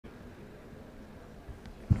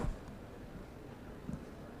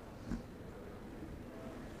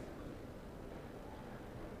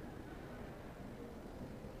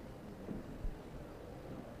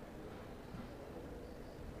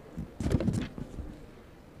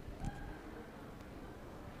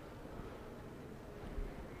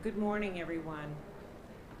Good morning, everyone.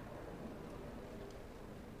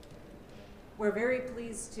 We're very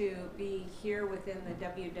pleased to be here within the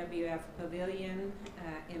WWF Pavilion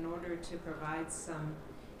in order to provide some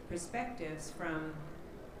perspectives from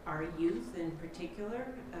our youth in particular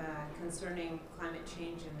concerning climate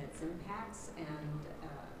change and its impacts and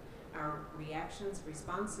our reactions,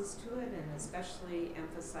 responses to it, and especially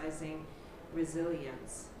emphasizing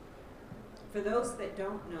resilience. For those that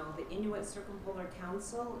don't know, the Inuit Circumpolar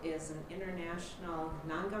Council is an international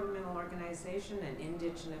non-governmental organization, an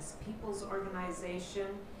indigenous peoples organization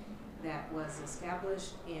that was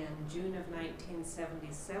established in June of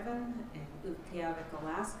 1977 in Utqiagvik,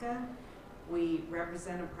 Alaska. We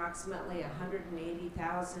represent approximately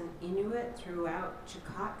 180,000 Inuit throughout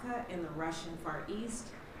Chukotka in the Russian Far East,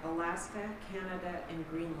 Alaska, Canada, and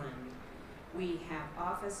Greenland. We have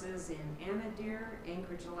offices in Anadir,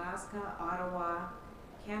 Anchorage, Alaska, Ottawa,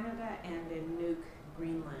 Canada, and in Nuuk,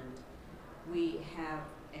 Greenland. We have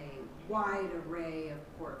a wide array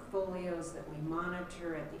of portfolios that we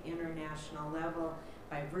monitor at the international level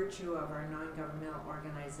by virtue of our non-governmental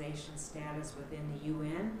organization status within the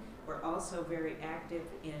UN. We're also very active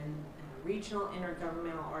in regional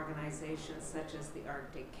intergovernmental organizations such as the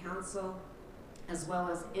Arctic Council, as well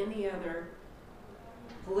as any other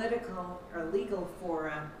political or legal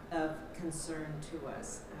fora of concern to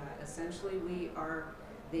us. Essentially, we are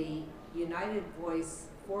the united voice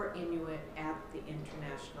for Inuit at the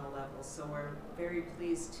international level. So we're very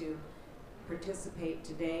pleased to participate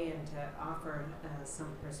today and to offer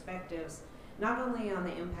some perspectives, not only on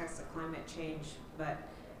the impacts of climate change, but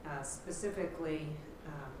specifically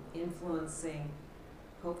influencing,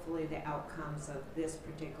 hopefully, the outcomes of this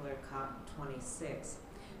particular COP26.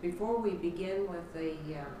 Before we begin with a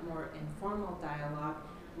more informal dialogue,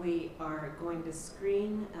 we are going to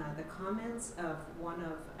screen the comments of one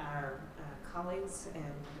of our colleagues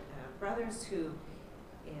and brothers who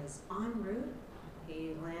is en route.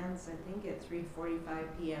 He lands, I think, at 3:45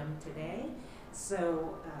 p.m. today.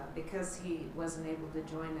 So because he wasn't able to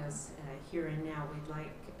join us here and now, we'd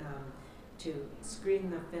like to screen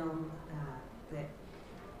the film that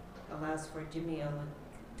allows for Jimmy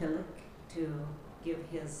Tilik to give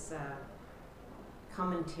his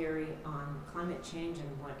commentary on climate change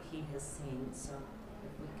and what he has seen. So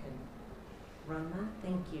if we can run that,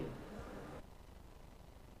 thank you.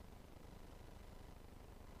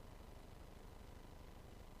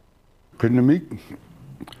 Pinamik,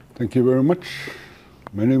 thank you very much.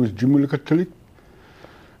 My name is Jimmy Tilik.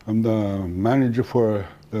 I'm the manager for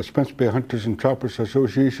the Spence Bay Hunters and Trappers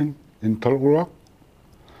Association in Tulloch Rock.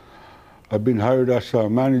 I've been hired as a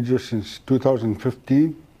manager since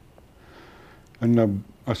 2015, and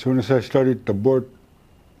as soon as I started, the board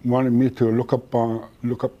wanted me to look up on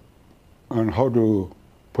how to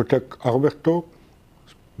protect Arvektok,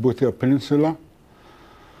 Boothia Peninsula.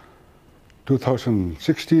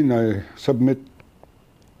 2016, I submit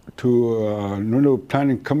to Nunavut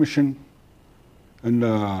Planning Commission and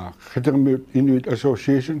the Inuit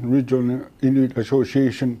Association, Regional Inuit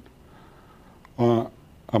Association,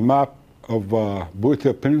 a map of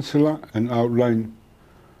Boothia Peninsula and outline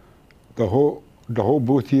the whole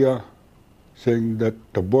Boothia, saying that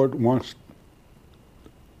the board wants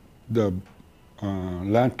the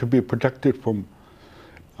land to be protected from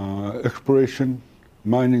exploration,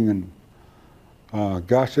 mining, and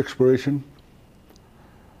gas exploration.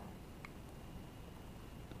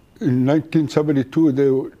 In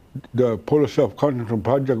 1972, the Polar Self-Continental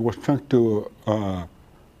Project was trying to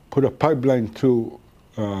put a pipeline through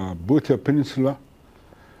Boothia Peninsula,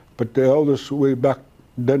 but the elders way back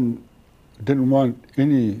then didn't want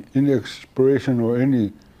any exploration or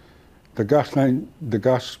the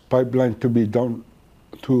gas pipeline to be down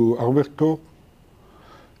to Arvektok.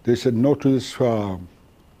 They said no to this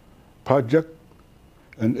project,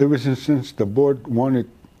 and ever since the board wanted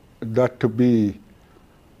that to be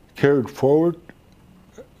carried forward,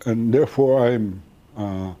 and therefore I'm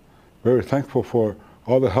very thankful for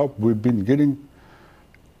all the help we've been getting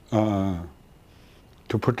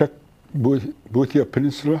to protect Boothia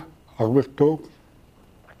Peninsula, Arvektok.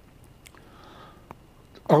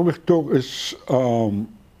 Arvektok is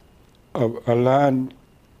a land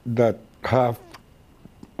that have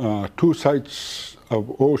two sides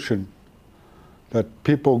of ocean, that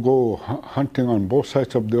people go hunting on both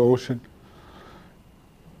sides of the ocean.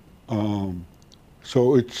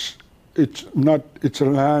 So it's a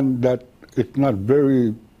land that it's not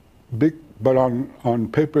very big, but on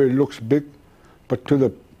paper it looks big, but to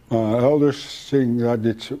the elders saying that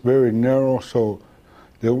it's very narrow. So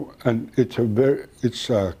it's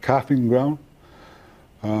a calving ground,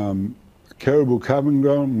 caribou calving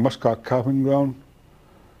ground, muskot calving ground,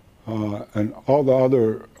 and all the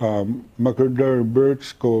other migratory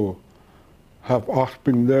birds go have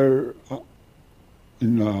offspring there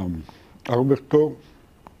in Alberto.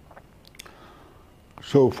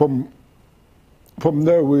 So from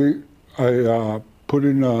there I put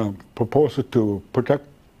in a proposal to protect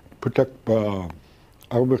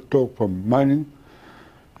Alberto from mining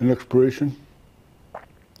and exploration.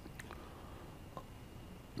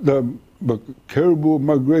 The caribou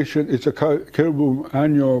migration, it's a caribou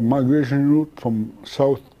annual migration route from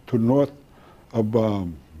south to north of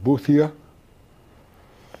Boothia.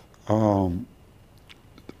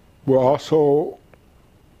 We also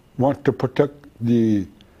want to protect the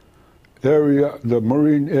area, the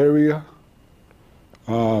marine area.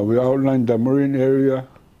 We outlined the marine area.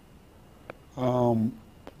 All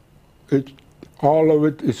of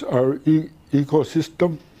it is our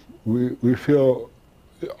ecosystem. We feel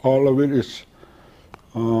all of it is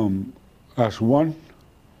as one.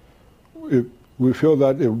 We feel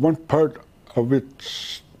that if one part of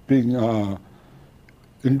it's being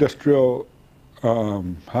industrial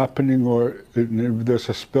happening, or if there's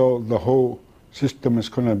a spill, the whole system is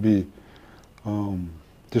going to be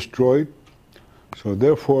destroyed. So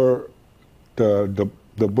therefore, the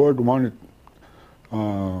board wanted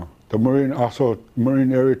the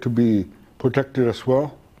marine area to be protected as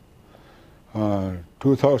well.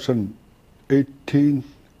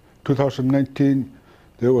 2019,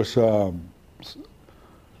 there was a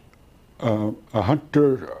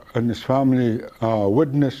hunter and his family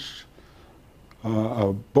witnessed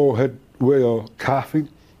a bowhead whale calving,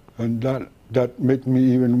 and that made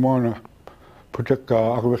me even want to protect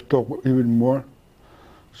Alberto even more.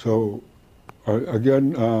 So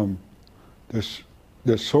again, there's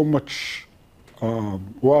so much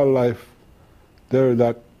wildlife there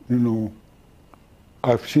that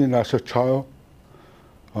I've seen as a child,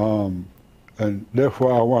 and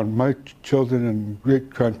therefore I want my children and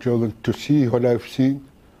great-grandchildren to see what I've seen,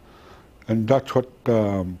 and that's what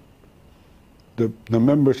the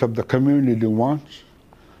members of the community want.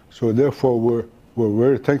 So therefore we're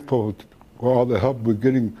very thankful for all the help we're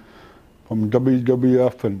getting from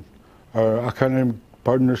WWF and our academic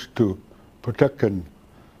partners to protect and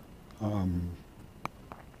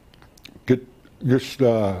get this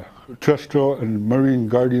terrestrial and marine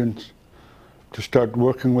guardians to start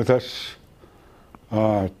working with us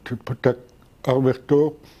to protect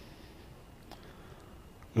Alberto.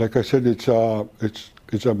 Like I said, it's a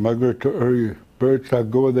migratory birds that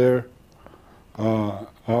go there. All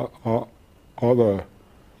the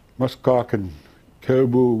muskox and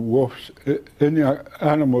caribou, wolves, any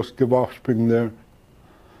animals give offspring there.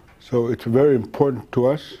 So it's very important to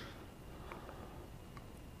us.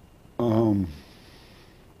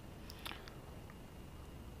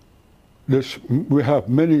 We have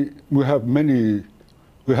 9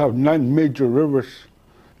 major rivers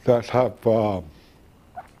that have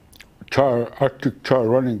Arctic char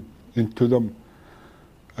running into them,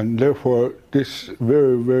 and therefore this is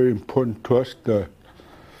very, very important to us.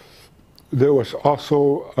 There was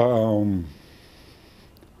also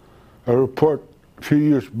a report a few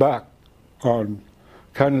years back on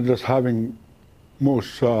Canada's having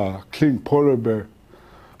most clean polar bear,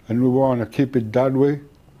 and we want to keep it that way.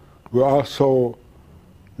 We also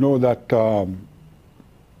know that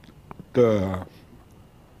the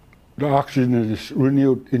oxygen is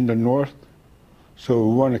renewed in the north, so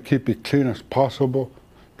we want to keep it clean as possible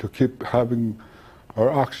to keep having our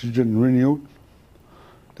oxygen renewed.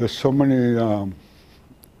 There's so many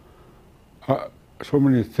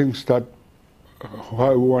things that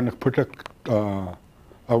why we want to protect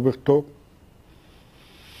Alberto,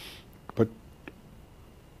 but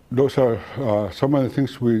those are some of the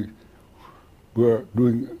things we're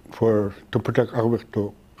doing to protect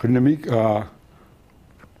Alberto.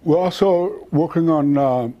 We're also working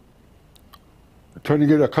on trying to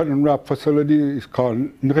get a cut and wrap facility. It's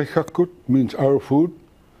called Nrikakut, means our food.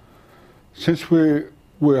 Since we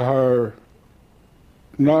are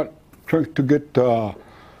not trying to get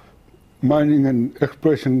mining and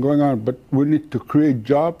exploration going on, but we need to create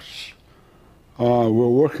jobs. We're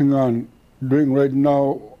working on doing right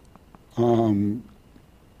now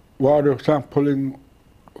water sampling,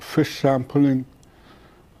 fish sampling,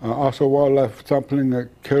 also wildlife sampling like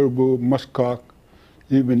caribou, muskox,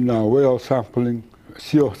 even whale sampling,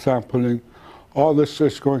 seal sampling. All this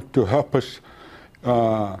is going to help us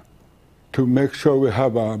to make sure we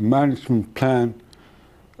have a management plan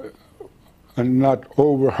and not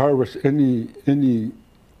over-harvest any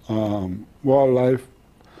wildlife.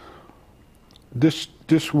 This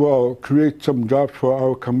will create some jobs for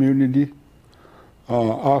our community.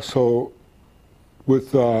 Also,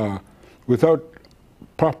 without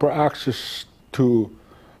proper access to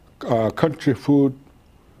country food,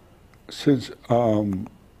 since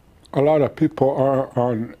a lot of people are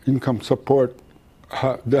on income support.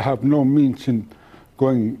 They have no means in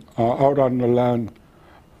going out on the land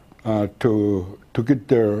to get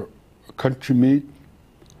their country meat.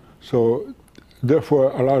 So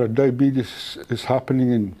therefore, a lot of diabetes is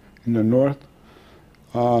happening in the north.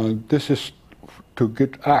 This is to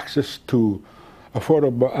get access to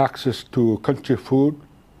affordable access to country food,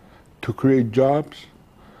 to create jobs.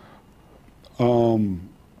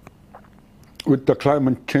 With the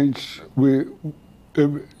climate change, it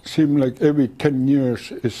seems like every 10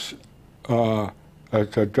 years is a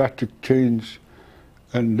drastic change,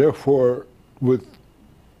 and therefore, with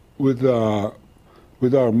our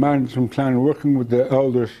management plan, working with the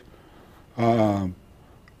elders,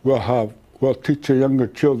 we'll teach the younger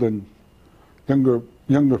children,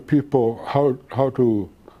 younger people how to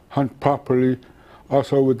hunt properly.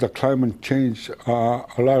 Also, with the climate change, a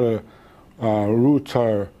lot of routes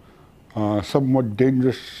are somewhat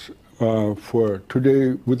dangerous for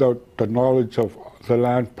today without the knowledge of the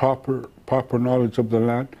land, proper knowledge of the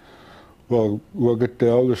land. We'll get the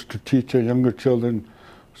elders to teach the younger children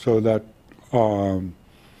so that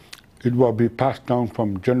it will be passed down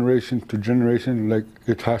from generation to generation like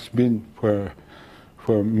it has been for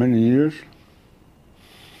many years.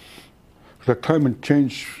 The climate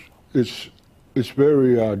change is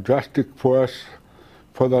very drastic for us.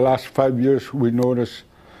 For the last 5 years, we notice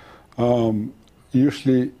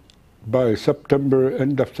usually by September,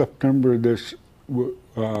 end of September, there's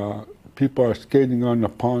people are skating on the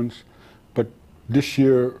ponds. But this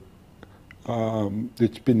year,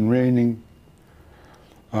 it's been raining,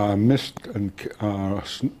 mist and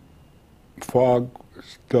fog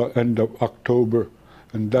the end of October,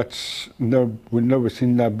 and we've never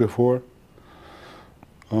seen that before.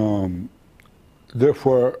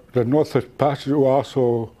 Therefore, the Northwest Passage will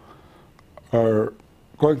also are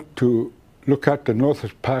going to look at the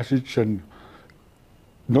Northwest Passage, and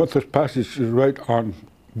Northwest Passage is right on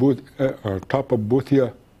top of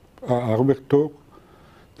Boothia, Arwiktok.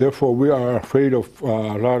 Therefore, we are afraid of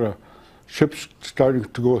a lot of ships starting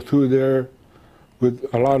to go through there, with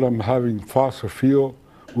a lot of them having fossil fuel.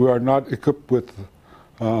 We are not equipped with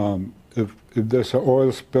if there's an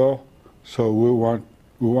oil spill, so we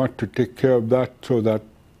want to take care of that so that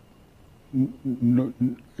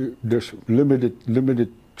there's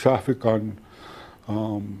limited traffic on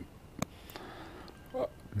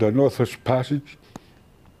the Northwest Passage.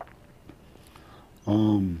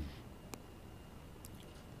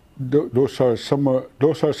 Those are some of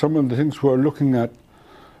the things we're looking at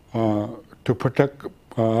to protect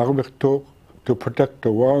Arwiktok, to protect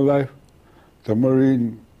the wildlife, the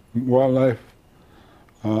marine wildlife,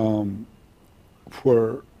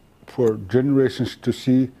 for generations to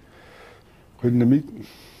see in the meat.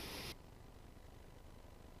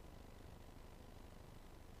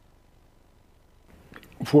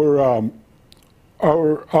 For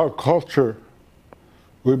our culture,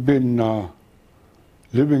 we've been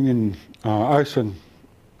living in ice and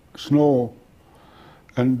snow,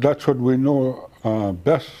 and that's what we know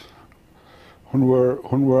best when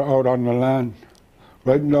we're out on the land.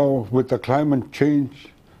 Right now, with the climate change,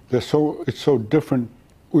 it's so different.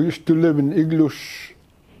 We used to live in igloos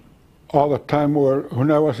all the time, or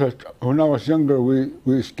when I was younger,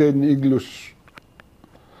 we stayed in igloos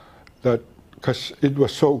because it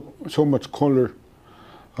was so much colder.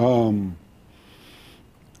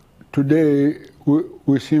 Today,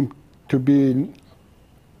 we seem to be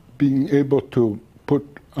being able to put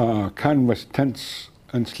canvas tents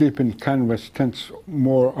and sleep in canvas tents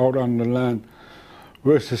more out on the land,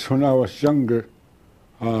 versus when I was younger,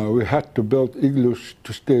 we had to build igloos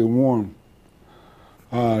to stay warm.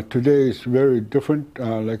 Today is very different.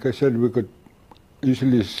 Like I said, we could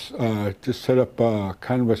easily just set up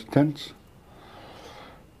canvas tents.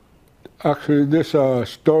 Actually, there's a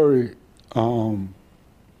story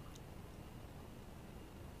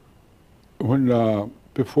when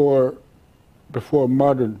before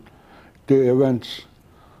modern day events.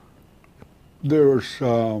 There was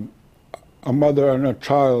a mother and a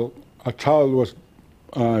child. A child was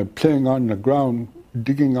playing on the ground,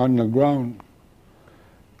 digging on the ground,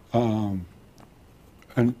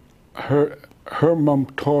 and her mom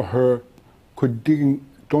told her,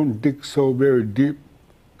 don't dig so very deep,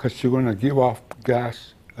 because you're going to give off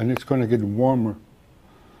gas and it's going to get warmer.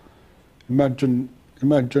 Imagine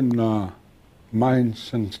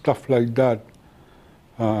mines and stuff like that,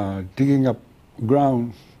 digging up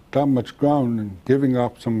ground, that much ground, and giving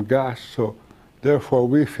up some gas. So therefore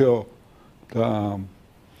we feel the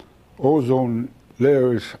ozone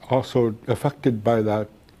layer is also affected by that,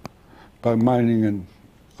 by mining and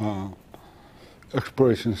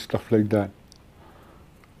exploration, stuff like that.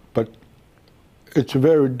 But it's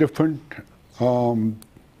very different.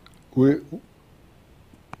 We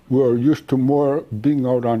are used to more being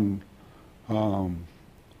out on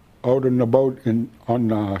out and about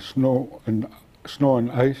on snow and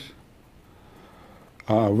ice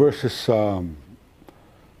versus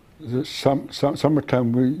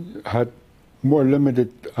summertime. We had more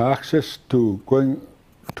limited access to going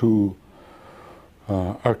to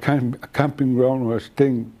our camping ground or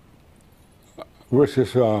staying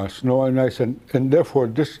versus snow and ice, and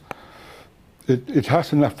therefore it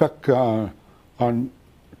has an effect on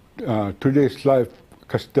today's life,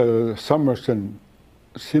 because the summers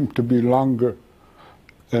seem to be longer.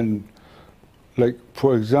 And like,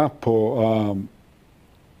 for example,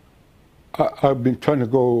 I've been trying to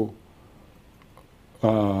go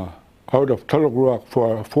out of Tulloch Rock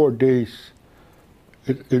for 4 days.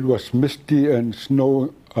 It was misty and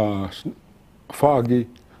foggy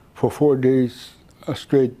for 4 days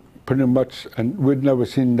straight, pretty much, and we'd never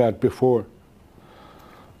seen that before.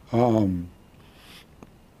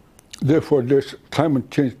 Therefore, there's climate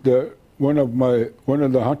change. One of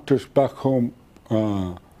the hunters back home,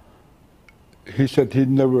 he said he'd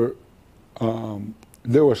never.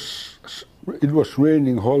 It was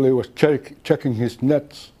raining while he was checking his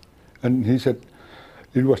nets, and he said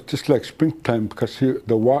it was just like springtime because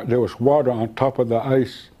there was water on top of the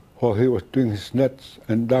ice while he was doing his nets,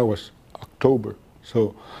 and that was October.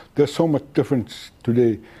 So there's so much difference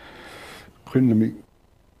today.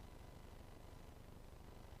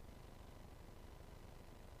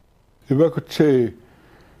 If I could say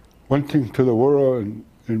one thing to the world,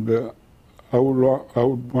 I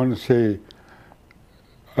would want to say,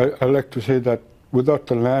 I like to say that without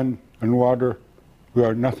the land and water, we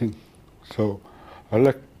are nothing. So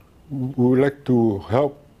we would like to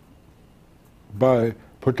help by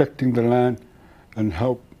protecting the land and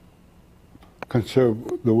help conserve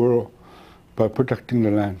the world by protecting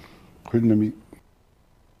the land.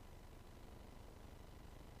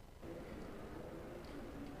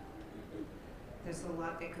 There's a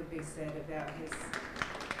lot that could be said about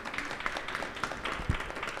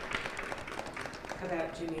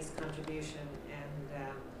Jimmy's contribution, and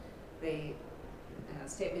the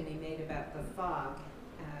statement he made about the fog.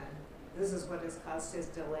 This is what has caused his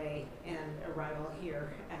delay and arrival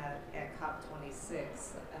here at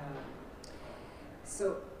COP26.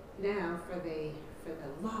 So now for the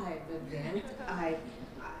live event,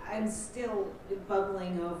 I'm still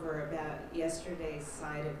bubbling over about yesterday's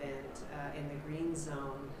side event in the Green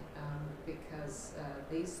Zone, because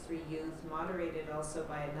these three youth, moderated also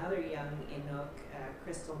by another young Inuk,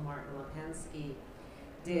 Crystal Martin Lipensky,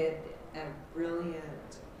 did a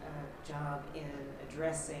brilliant job in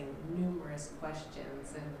addressing numerous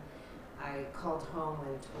questions. And I called home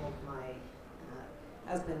and told my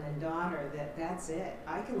husband and daughter that that's it.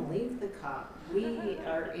 I can leave the COP. We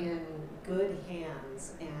are in good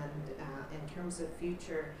hands, and in terms of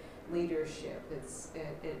future leadership,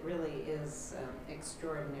 it really is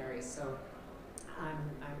extraordinary. So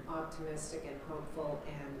I'm optimistic and hopeful,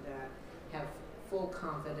 and have full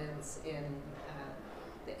confidence in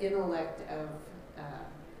the intellect of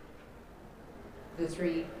the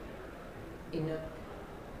three Inuit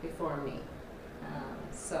before me.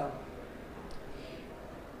 So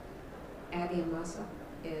Addie Amasa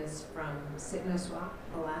is from Sitnaswap,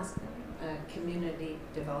 Alaska, a community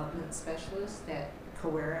development specialist at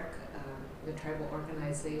COERIC, the tribal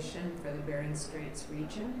organization for the Bering Straits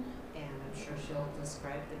region, and I'm sure she'll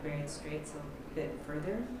describe the Bering Straits a bit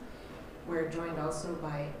further. We're joined also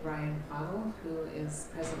by Brian Pottle, who is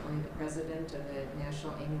presently the president of the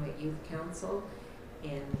National Inuit Youth Council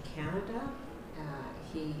in Canada.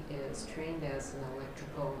 He is trained as an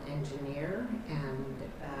electrical engineer and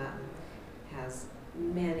has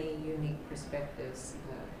many unique perspectives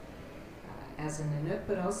as an Inuit,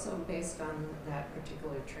 but also based on that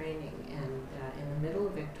particular training. And in the middle,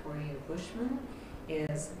 Victoria Bushman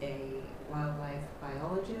is a wildlife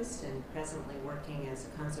biologist and presently working as a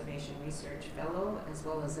conservation research fellow, as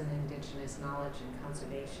well as an Indigenous knowledge and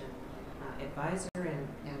conservation advisor and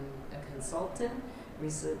a consultant,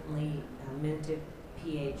 recently minted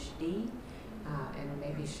PhD, and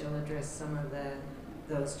maybe she'll address some of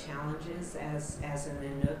those challenges as an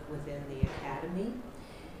Inuk within the academy.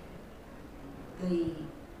 The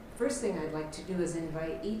first thing I'd like to do is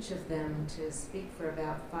invite each of them to speak for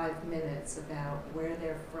about 5 minutes about where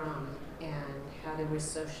they're from and how they were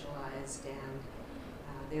socialized, and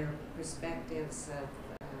their perspectives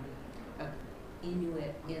of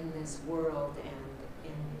Inuit in this world, and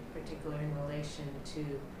in particular in relation to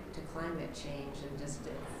climate change, and just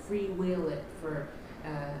freewheel it for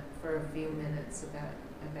a few minutes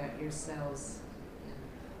about yourselves.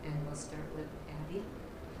 And we'll start with Abby.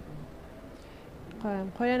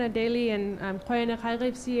 Koyana Daily and Koyana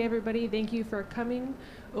Kairipsi, everybody. Thank you for coming.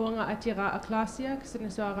 Uanga Atira Aklasiak,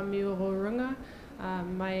 Siniswara Miururunga.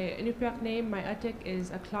 My Inupiaq name, my Atik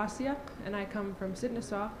is Aklasiak, and I come from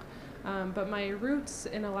Siniswak. But my roots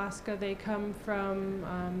in Alaska, they come from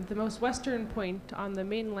the most western point on the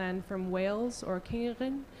mainland from Wales or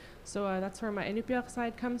Kingerin. So that's where my Inupiaq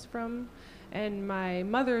side comes from. And my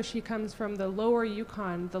mother, she comes from the lower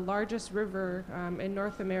Yukon, the largest river in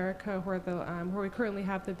North America, where we currently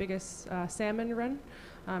have the biggest salmon run.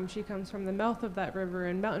 She comes from the mouth of that river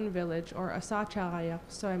in Mountain Village, or Asacharayak,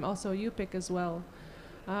 so I'm also Yupik as well.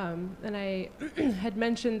 And I had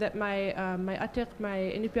mentioned that my Atik, my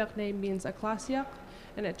Inupiaq name means Aklasiak,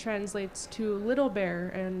 and it translates to little bear,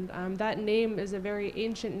 and that name is a very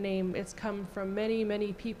ancient name. It's come from many,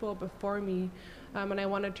 many people before me. And I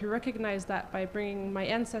wanted to recognize that by bringing my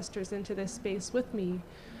ancestors into this space with me.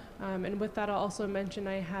 And with that, I'll also mention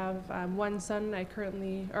I have one son.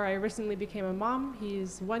 I recently became a mom.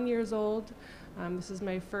 He's 1 year old. This is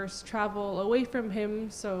my first travel away from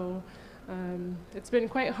him, so it's been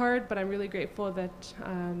quite hard, but I'm really grateful that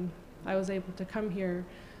I was able to come here.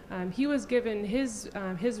 He was given his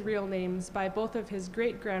real names by both of his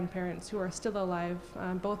great-grandparents who are still alive,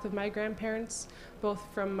 both of my grandparents, both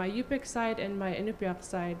from my Yupik side and my Inupiaq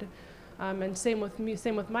side. And same with me,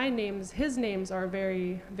 same with my names. His names are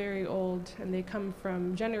very, very old, and they come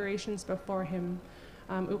from generations before him.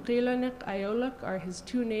 Uqilanik, Ayoluk are his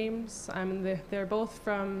two names. They're both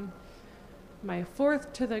from my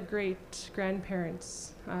fourth to the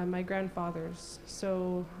great-grandparents, my grandfathers.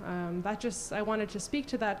 So I wanted to speak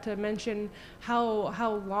to that, to mention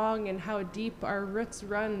how long and how deep our roots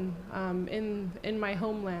run in my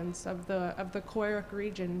homelands of the Koyuk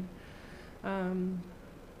region.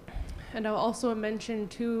 And I'll also mention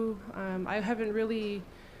too, I haven't really,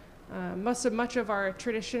 much of our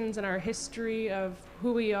traditions and our history of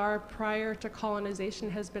who we are prior to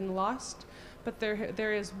colonization has been lost. But there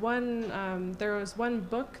was one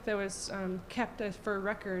book that was kept for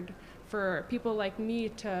record for people like me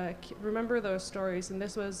to remember those stories. And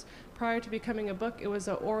this was, prior to becoming a book, it was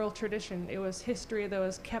an oral tradition. It was history that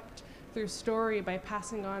was kept through story by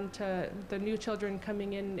passing on to the new children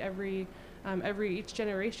coming in each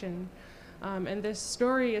generation. And this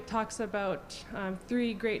story, it talks about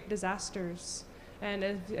 3 great disasters. And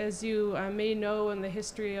as you may know in the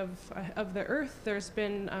history of the earth, there's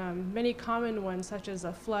been many common ones, such as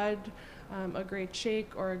a flood, a great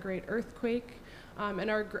shake, or a great earthquake.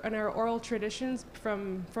 And our oral traditions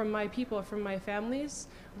from my people, from my families,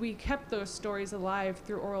 we kept those stories alive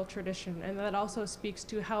through oral tradition. And that also speaks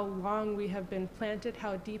to how long we have been planted,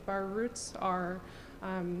 how deep our roots are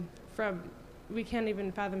we can't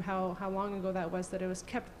even fathom how long ago that was, that it was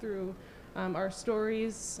kept through our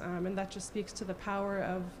stories, and that just speaks to the power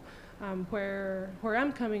of where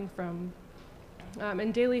I'm coming from.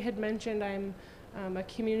 And Daly had mentioned I'm a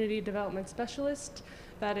community development specialist.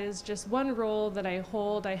 That is just one role that I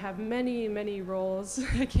hold. I have many, many roles.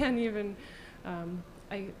 I can't even,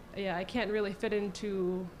 I can't really fit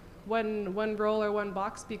into one role or one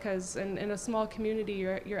box, because in a small community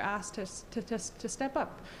you're asked to step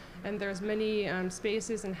up, and there's many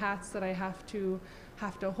spaces and hats that I have to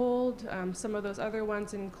hold. Some of those other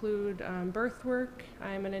ones include birth work.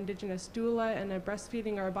 I'm an Indigenous doula and a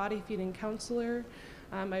breastfeeding or body feeding counselor.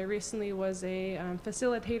 I recently was a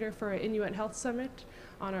facilitator for an Inuit Health Summit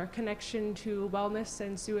on our connection to wellness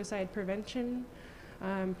and suicide prevention.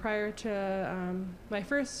 Prior to my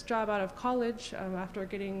first job out of college, after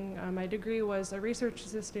getting my degree, was a research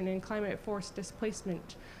assistant in climate force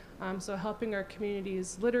displacement. So helping our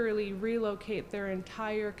communities literally relocate their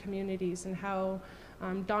entire communities, and how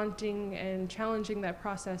daunting and challenging that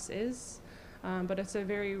process is. But it's a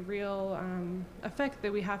very real effect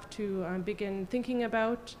that we have to begin thinking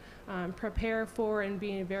about, prepare for, and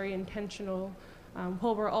being very intentional,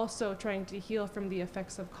 while we're also trying to heal from the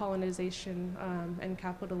effects of colonization and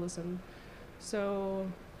capitalism. So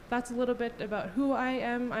that's a little bit about who I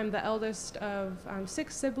am. I'm the eldest of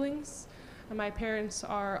 6 siblings. My parents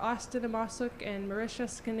are Austin Amasuk and Marisha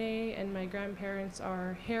Skene, and my grandparents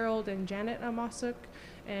are Harold and Janet Amasuk,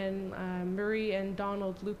 and Marie and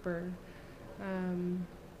Donald Looper.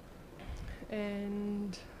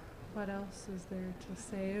 And what else is there to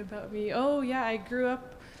say about me? Oh yeah, I grew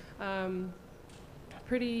up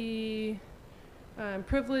pretty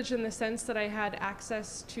privileged in the sense that I had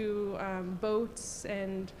access to boats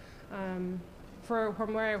and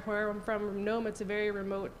from where I'm from, Nome, it's a very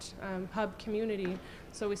remote hub community.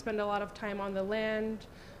 So we spend a lot of time on the land.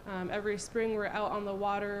 Every spring we're out on the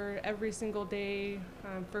water every single day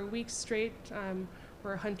for weeks straight.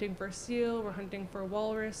 We're hunting for seal, we're hunting for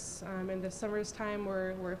walrus. In the summer's time,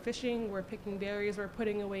 we're fishing, we're picking berries, we're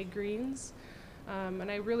putting away greens. And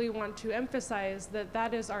I really want to emphasize that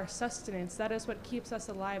that is our sustenance. That is what keeps us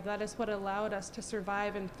alive. That is what allowed us to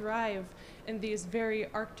survive and thrive in these very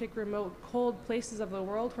Arctic, remote, cold places of the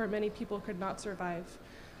world where many people could not survive.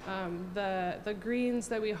 The greens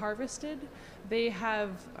that we harvested, they have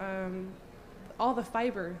all the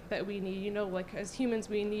fiber that we need. You know, like as humans,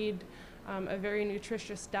 we need a very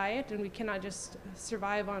nutritious diet, and we cannot just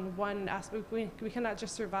survive on one aspect. We cannot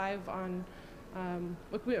just survive on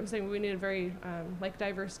I'm saying we need a very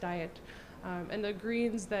diverse diet, and the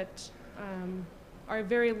greens that are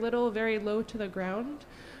very little, very low to the ground.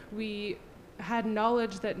 We had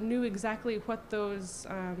knowledge that knew exactly what those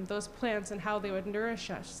plants and how they would nourish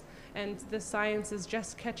us, and the science is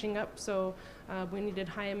just catching up. So we needed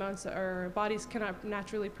high amounts. Our bodies cannot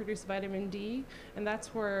naturally produce vitamin D, and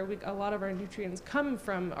that's where a lot of our nutrients come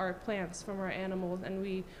from our plants, from our animals. And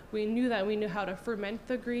we knew that. We knew how to ferment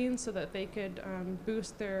the greens so that they could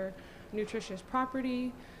boost their nutritious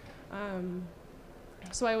property.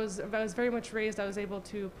 So I was very much raised. I was able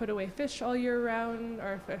to put away fish all year round,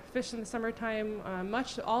 or fish in the summertime.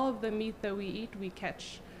 All of the meat that we eat, we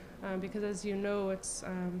catch. Because as you know,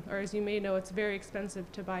 or as you may know, it's very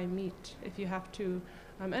expensive to buy meat if you have to,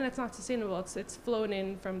 and it's not sustainable. It's flown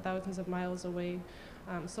in from thousands of miles away.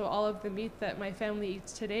 So all of the meat that my family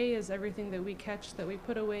eats today is everything that we catch, that we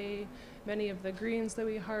put away. Many of the greens that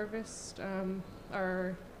we harvest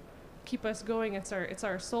keep us going. It's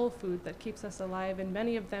our soul food that keeps us alive, and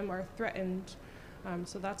many of them are threatened.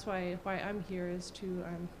 So that's why I'm here, is to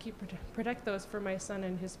protect those for my son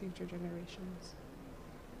and his future generations.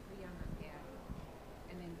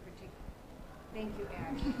 Thank you,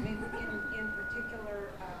 Ed. In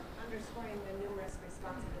particular, underscoring the numerous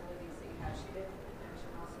responsibilities that you have. She did mention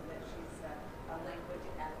also that she's a language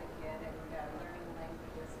advocate and learning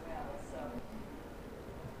language as well. So,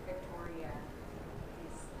 Victoria,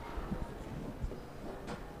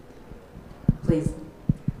 please.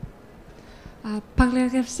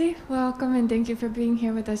 Pagliarevsi, welcome and thank you for being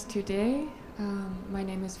here with us today. My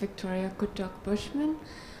name is Victoria Kutok Bushman.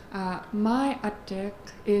 My atik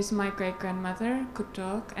is my great-grandmother,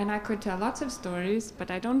 Kutok, and I could tell lots of stories,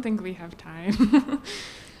 but I don't think we have time.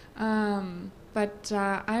 But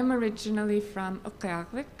I'm originally from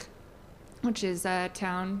Utqiagvik, which is a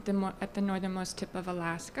town at the northernmost tip of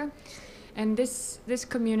Alaska. And this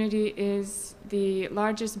community is the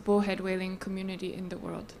largest bowhead whaling community in the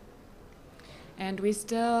world. And we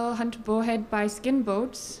still hunt bowhead by skin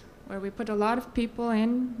boats, where we put a lot of people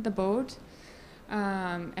in the boat.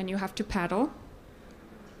 And you have to paddle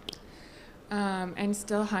and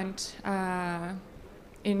still hunt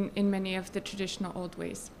in many of the traditional old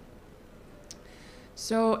ways.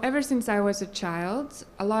 So ever since I was a child,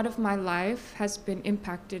 a lot of my life has been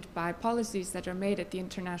impacted by policies that are made at the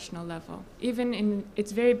international level. Even in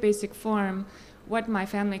its very basic form, what my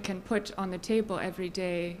family can put on the table every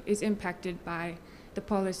day is impacted by the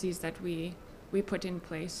policies that we put in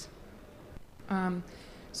place.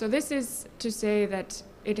 So this is to say that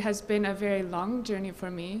it has been a very long journey for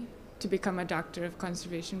me to become a doctor of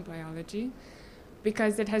conservation biology,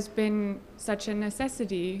 because it has been such a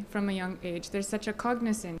necessity from a young age. There's such a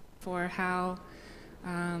cognizance for how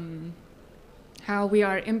we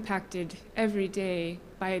are impacted every day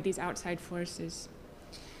by these outside forces.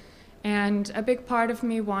 And a big part of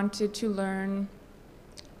me wanted to learn,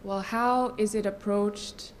 well, how is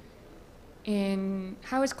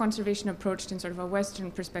conservation approached in sort of a Western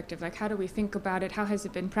perspective? Like, how do we think about it? How has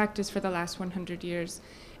it been practiced for the last 100 years?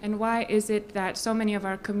 And why is it that so many of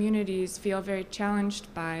our communities feel very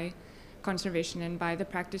challenged by conservation and by the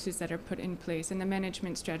practices that are put in place and the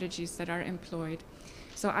management strategies that are employed?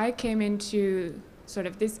 So I came into sort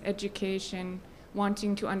of this education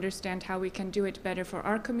wanting to understand how we can do it better for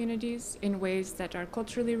our communities in ways that are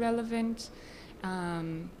culturally relevant,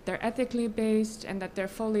 they're ethically based, and that they're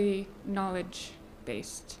fully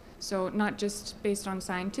knowledge-based. So not just based on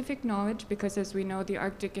scientific knowledge, because as we know, the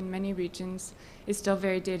Arctic in many regions is still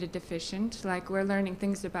very data deficient. Like, we're learning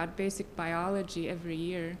things about basic biology every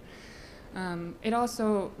year. It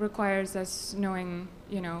also requires us knowing,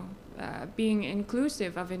 being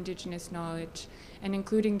inclusive of indigenous knowledge and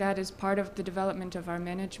including that as part of the development of our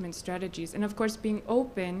management strategies. And of course, being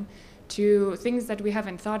open to things that we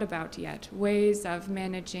haven't thought about yet, ways of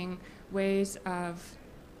managing, ways of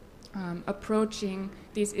approaching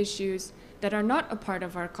these issues that are not a part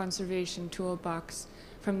of our conservation toolbox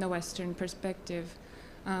from the Western perspective.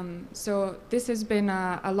 So this has been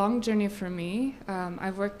a long journey for me.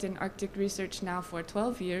 I've worked in Arctic research now for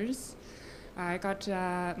 12 years. I got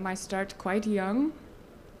my start quite young,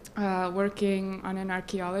 working on an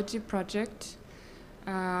archaeology project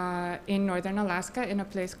in northern Alaska in a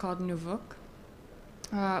place called Nuvuk,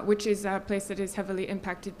 which is a place that is heavily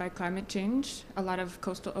impacted by climate change, a lot of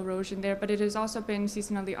coastal erosion there, but it has also been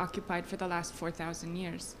seasonally occupied for the last 4,000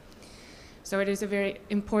 years. So it is a very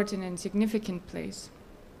important and significant place.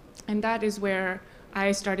 And that is where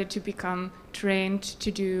I started to become trained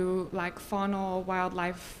to do like faunal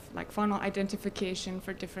wildlife, like faunal identification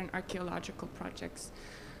for different archaeological projects.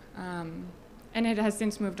 And it has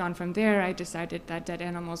since moved on from there. I decided that dead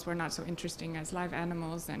animals were not so interesting as live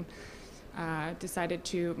animals, and decided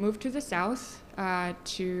to move to the south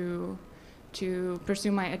to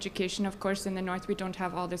pursue my education. Of course, in the north, we don't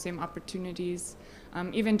have all the same opportunities.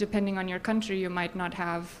 Even depending on your country, you might not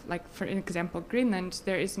have, like for example, Greenland,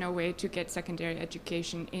 there is no way to get secondary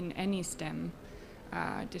education in any STEM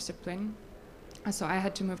discipline. So I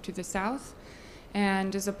had to move to the south.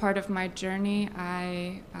 And as a part of my journey,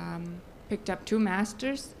 I picked up 2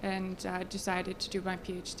 masters and decided to do my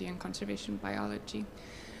PhD in conservation biology.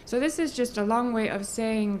 So this is just a long way of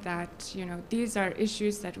saying that, you know, these are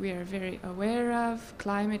issues that we are very aware of: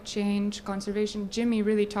 climate change, conservation. Jimmy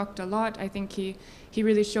really talked a lot. I think he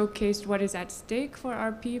really showcased what is at stake for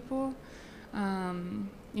our people,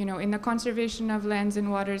 you know, in the conservation of lands and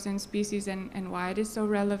waters and species, and why it is so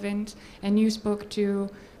relevant. And you spoke to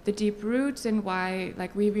the deep roots and why,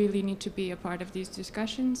 like, we really need to be a part of these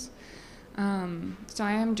discussions. So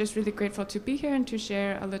I am just really grateful to be here and to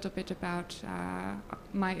share a little bit about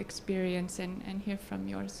my experience and hear from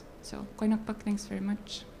yours. So, Koinakpak, thanks very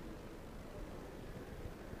much.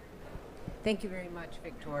 Thank you very much,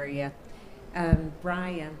 Victoria.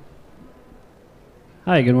 Brian.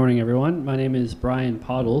 Hi, good morning, everyone. My name is Brian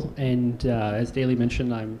Pottle, and as Daly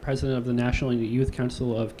mentioned, I'm president of the National Inuit Youth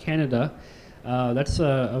Council of Canada. That's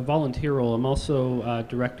a volunteer role. I'm also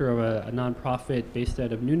director of a nonprofit based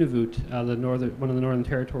out of Nunavut, one of the northern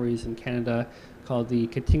territories in Canada, called the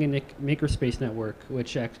Katinganik Makerspace Network,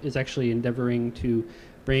 which is actually endeavoring to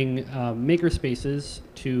bring makerspaces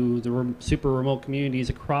to the super remote communities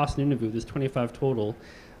across Nunavut. There's 25 total,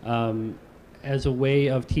 as a way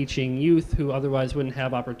of teaching youth who otherwise wouldn't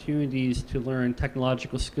have opportunities to learn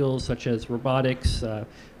technological skills such as robotics,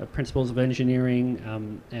 principles of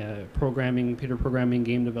engineering, programming, computer programming,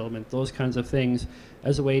 game development, those kinds of things,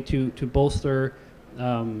 as a way to bolster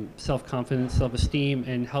self-confidence, self-esteem,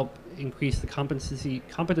 and help increase the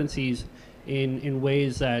competencies in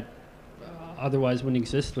ways that otherwise wouldn't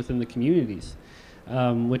exist within the communities.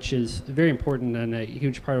 Which is very important and a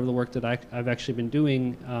huge part of the work that I've actually been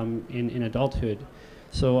doing in adulthood.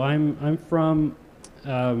 So I'm from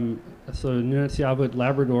Nunavut,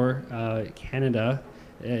 Labrador, Canada,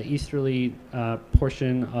 easterly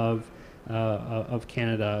portion of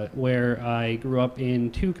Canada, where I grew up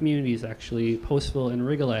in 2 communities actually, Postville and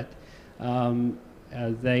Rigolet.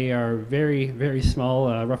 They are very, very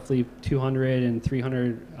small, roughly 200 and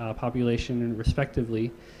 300 population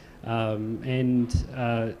respectively.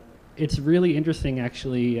 It's really interesting,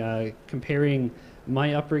 actually, comparing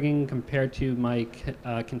my upbringing compared to my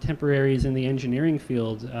contemporaries in the engineering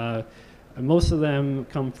field. Most of them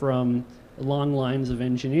come from long lines of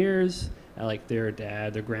engineers, like their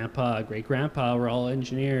dad, their grandpa, great-grandpa were all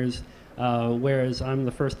engineers, whereas I'm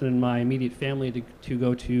the first in my immediate family to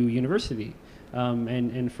go to university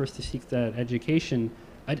and first to seek that education.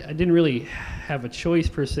 I didn't really have a choice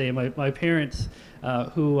per se. My parents,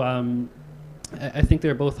 who I think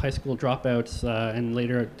they're both high school dropouts and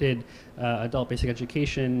later did adult basic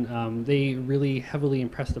education, they really heavily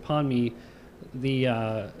impressed upon me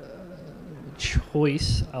the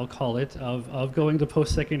choice, I'll call it, of going to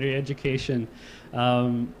post-secondary education.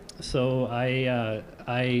 So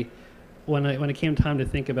when it came time to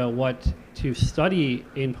think about what to study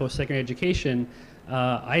in post-secondary education,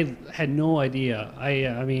 I had no idea. I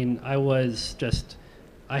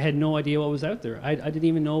had no idea what was out there. I didn't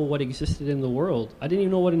even know what existed in the world. I didn't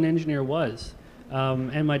even know what an engineer was.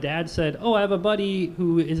 And my dad said, "Oh, I have a buddy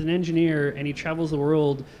who is an engineer and he travels the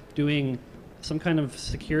world doing some kind of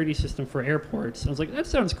security system for airports." I was like, "That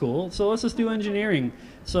sounds cool. So let's just do engineering."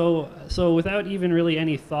 So without even really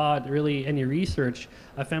any thought, really any research,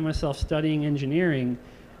 I found myself studying engineering.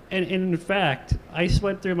 And in fact, I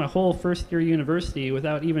went through my whole first year of university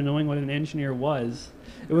without even knowing what an engineer was.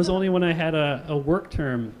 It was only when I had a work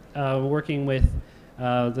term working with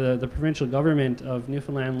the provincial government of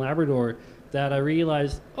Newfoundland and Labrador that I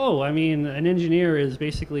realized, oh, I mean, an engineer is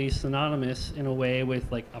basically synonymous in a way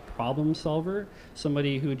with like a problem solver,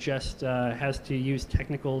 somebody who just has to use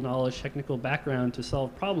technical knowledge, technical background to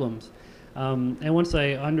solve problems. And once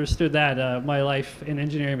I understood that, my life in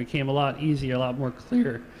engineering became a lot easier, a lot more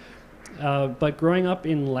clear. But growing up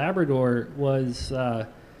in Labrador was,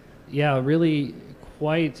 really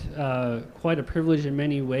quite a privilege in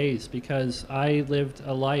many ways, because I lived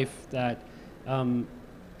a life that,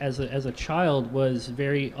 as a child, was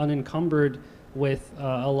very unencumbered with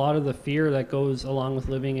a lot of the fear that goes along with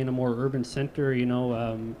living in a more urban center.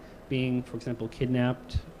 Being, for example,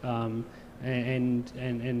 kidnapped.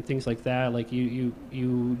 And things like that. Like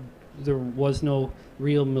there was no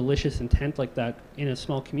real malicious intent like that in a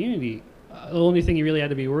small community. The only thing you really had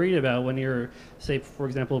to be worried about when you're, say, for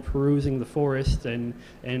example, perusing the forest and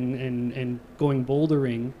going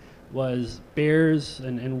bouldering was bears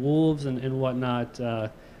and wolves and whatnot,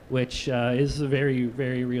 which is a very,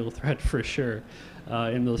 very real threat for sure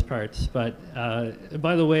in those parts. But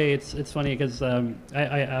by the way, it's funny because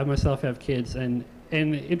I myself have kids, and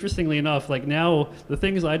interestingly enough, like now, the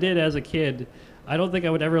things I did as a kid, I don't think I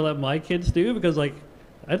would ever let my kids do, because like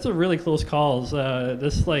that's a really close calls.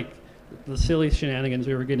 This like the silly shenanigans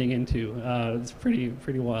we were getting into. It's pretty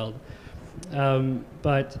wild.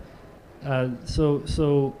 But I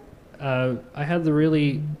had the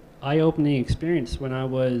really eye-opening experience when I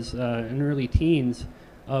was in early teens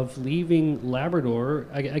of leaving Labrador,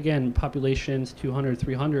 again, populations 200,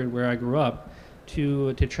 300, where I grew up,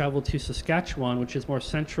 to travel to Saskatchewan, which is more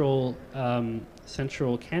central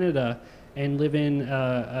Canada, and live in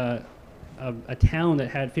a town that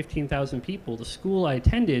had 15,000 people. The school I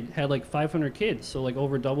attended had like 500 kids, so like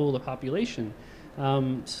over double the population.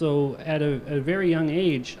 So at a very young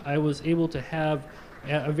age, I was able to have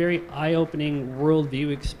a very eye-opening,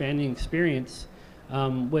 worldview expanding experience,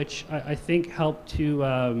 which I think helped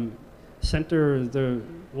to center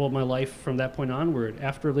my life from that point onward.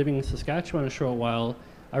 After living in Saskatchewan a short while,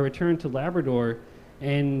 I returned to Labrador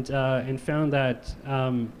and found that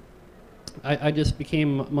I just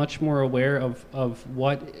became much more aware of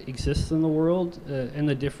what exists in the world and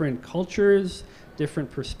the different cultures, different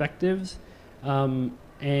perspectives. And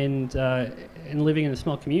living in a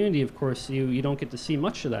small community, of course, you don't get to see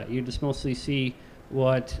much of that. You just mostly see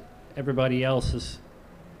what everybody else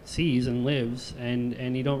sees and lives,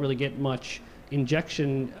 and you don't really get much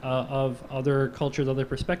injection of other cultures, other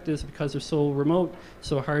perspectives, because they're so remote,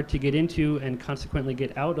 so hard to get into, and consequently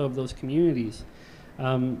get out of those communities.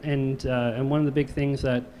 And one of the big things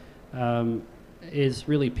that is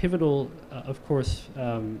really pivotal, of course,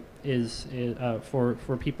 is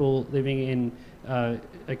for people living in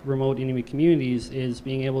like remote Inuit communities, is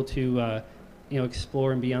being able to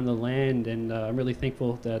explore and be on the land. And I'm really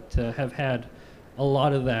thankful that have had a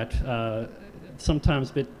lot of that, sometimes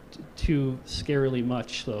a bit too scarily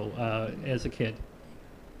much so as a kid.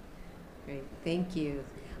 Great, thank you.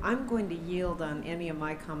 I'm going to yield on any of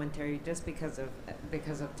my commentary just because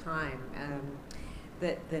of time.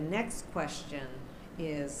 The next question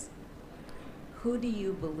is, who do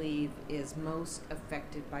you believe is most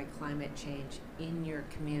affected by climate change in your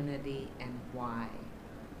community, and why?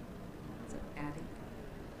 Is it Addie?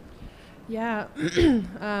 Yeah,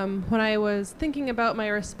 when I was thinking about my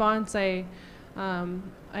response, I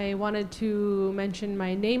wanted to mention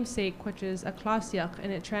my namesake, which is Aklasiak,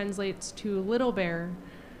 and it translates to little bear.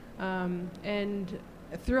 And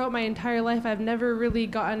throughout my entire life, I've never really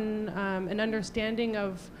gotten an understanding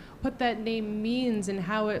of what that name means and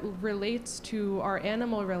how it relates to our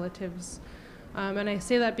animal relatives. And I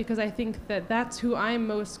say that because I think that that's who I'm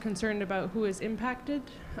most concerned about, who is impacted.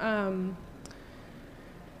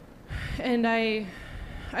 And I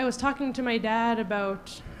was talking to my dad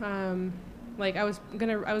about, I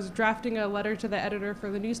was drafting a letter to the editor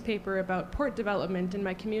for the newspaper about port development in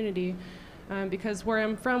my community. Because where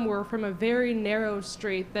I'm from, we're from a very narrow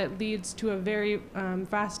strait that leads to a very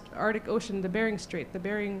vast Arctic Ocean, the Bering Strait, the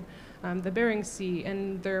Bering Sea,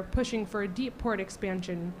 and they're pushing for a deep port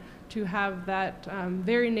expansion to have that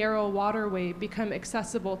very narrow waterway become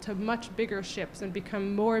accessible to much bigger ships and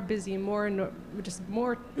become more busy, more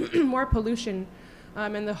pollution,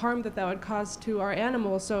 and the harm that would cause to our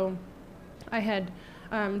animals. So I had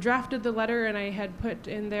drafted the letter, and I had put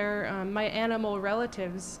in there my animal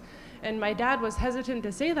relatives. And my dad was hesitant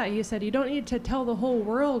to say that. He said, you don't need to tell the whole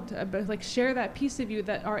world, but share that piece of you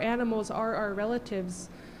that our animals are our relatives.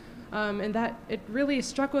 And that, it really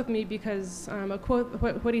struck with me because a quote,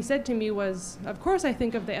 what he said to me was, of course I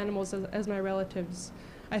think of the animals as my relatives.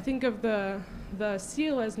 I think of the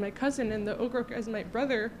seal as my cousin and the ogrok as my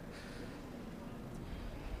brother.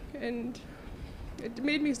 And it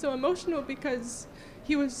made me so emotional because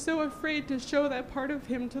he was so afraid to show that part of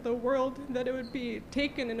him to the world that it would be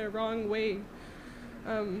taken in a wrong way.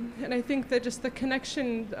 And I think that just the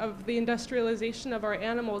connection of the industrialization of our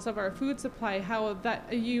animals, of our food supply, how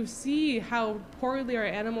that you see how poorly our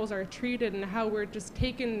animals are treated and how they're just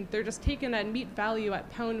taken at meat value, at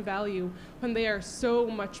pound value, when they are so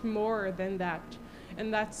much more than that.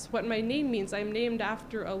 And that's what my name means. I'm named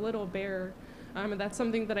after a little bear. And that's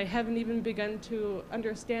something that I haven't even begun to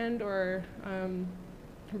understand or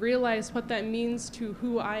realize what that means to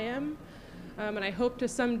who I am. And I hope to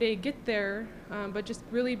someday get there, but just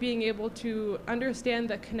really being able to understand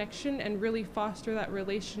that connection and really foster that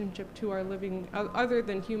relationship to our living, other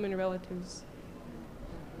than human relatives.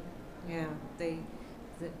 Yeah,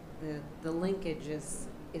 the linkage is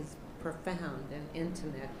profound and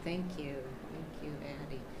intimate. Thank you,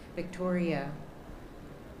 Addie. Victoria.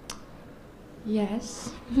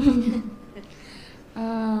 Yes.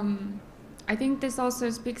 I think this also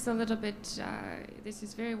speaks a little bit, this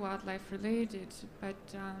is very wildlife related, but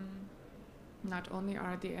not only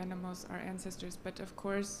are the animals our ancestors, but of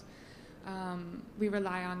course we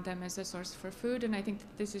rely on them as a source for food, and I think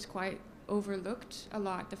that this is quite overlooked a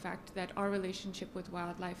lot, the fact that our relationship with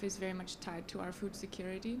wildlife is very much tied to our food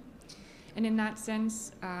security. And in that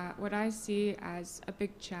sense, what I see as a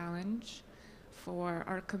big challenge for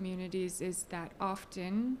our communities is that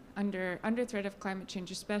often, under threat of climate change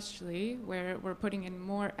especially, where we're putting in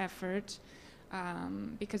more effort,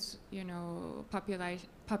 because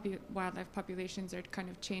wildlife populations are kind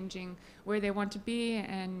of changing where they want to be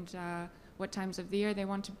and what times of the year they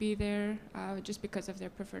want to be there, just because of their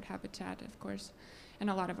preferred habitat, of course. And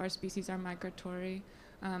a lot of our species are migratory.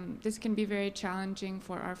 This can be very challenging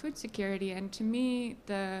for our food security, and to me,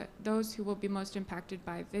 those who will be most impacted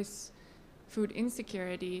by this food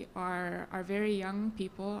insecurity are very young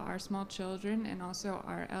people, our small children, and also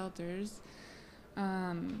our elders.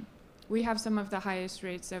 We have some of the highest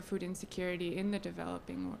rates of food insecurity in the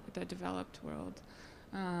developed world.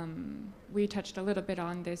 We touched a little bit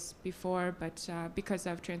on this before, but because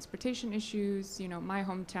of transportation issues, my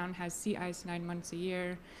hometown has sea ice 9 months a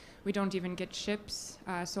year. We don't even get ships,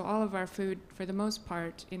 so all of our food, for the most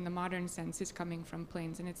part, in the modern sense, is coming from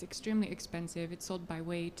planes, and it's extremely expensive. It's sold by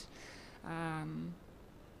weight. I'm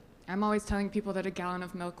always telling people that a gallon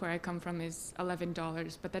of milk where I come from is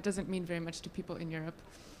 $11, but that doesn't mean very much to people in Europe.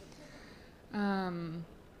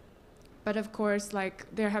 But of course,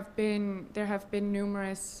 there have been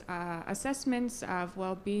numerous assessments of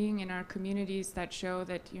well-being in our communities that show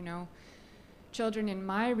that children in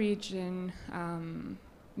my region,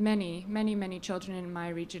 many children in my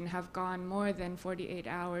region have gone more than 48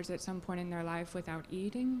 hours at some point in their life without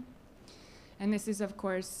eating. And this is, of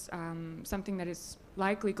course, something that is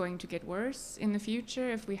likely going to get worse in the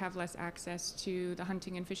future if we have less access to the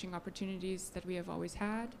hunting and fishing opportunities that we have always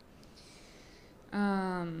had.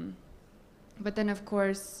 But then, of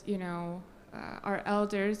course, our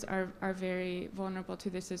elders are very vulnerable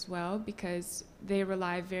to this as well, because they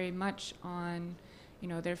rely very much on,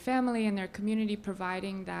 their family and their community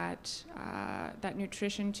providing that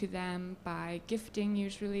nutrition to them by gifting.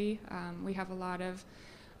 Usually, we have a lot of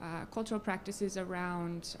cultural practices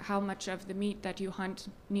around how much of the meat that you hunt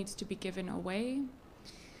needs to be given away.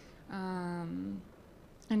 And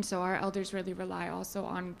so our elders really rely also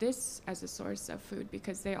on this as a source of food,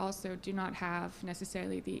 because they also do not have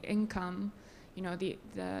necessarily the income. The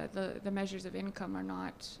measures of income are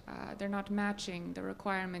not, they're not matching the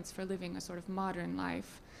requirements for living a sort of modern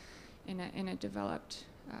life in a developed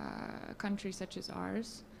country such as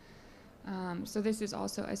ours. So this is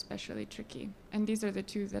also especially tricky. And these are the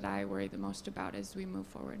two that I worry the most about as we move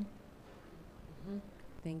forward. Mm-hmm.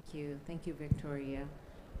 Thank you, Victoria.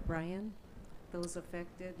 Brian, those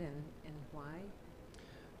affected and why?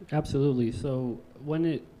 Absolutely. So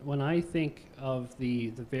when I think of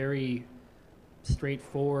the very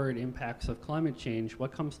straightforward impacts of climate change,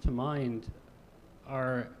 what comes to mind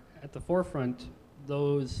are at the forefront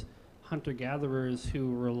those hunter-gatherers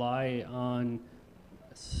who rely on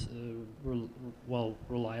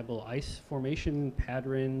reliable ice formation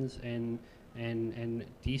patterns and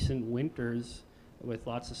decent winters with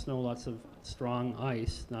lots of snow, lots of strong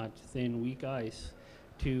ice, not thin, weak ice,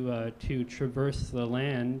 to traverse the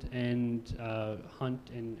land and hunt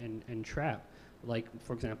and trap. Like,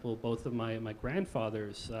 for example, both of my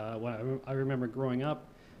grandfathers, I remember growing up,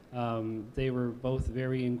 they were both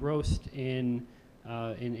very engrossed in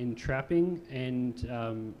trapping and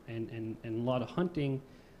a lot of hunting,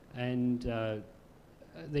 and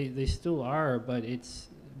they still are, but it's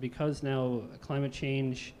because now climate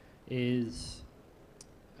change is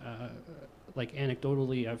like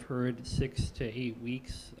anecdotally, I've heard 6 to 8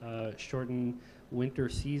 weeks, shorten winter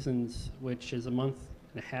seasons, which is a month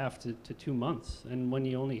and a half to 2 months. And when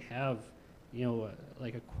you only have,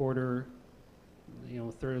 like a quarter,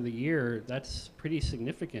 third of the year, that's pretty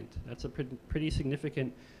significant. That's a pretty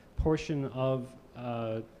significant portion of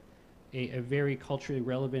a very culturally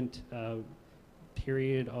relevant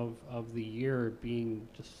period of the year being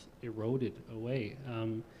just eroded away.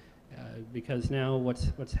 Because now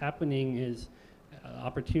what's happening is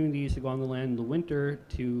opportunities to go on the land in the winter,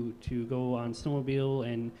 to go on snowmobile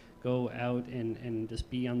and go out and just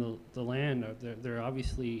be on the land. They're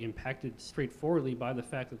obviously impacted straightforwardly by the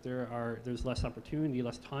fact that there's less opportunity,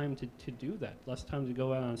 less time to do that, less time to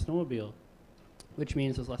go out on a snowmobile, which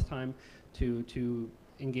means there's less time to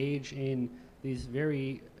engage in these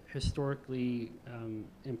very historically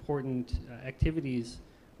important activities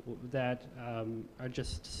that are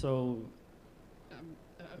just so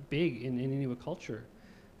big in Inuit culture,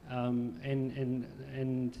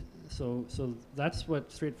 and so that's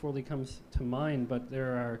what straightforwardly comes to mind. But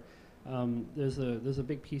there's a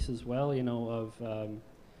big piece as well, of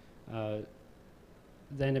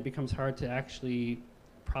then it becomes hard to actually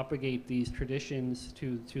propagate these traditions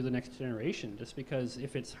to the next generation, just because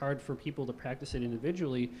if it's hard for people to practice it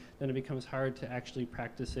individually, then it becomes hard to actually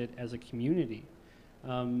practice it as a community.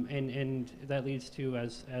 And that leads to,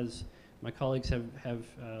 as my colleagues have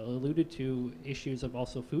alluded to, issues of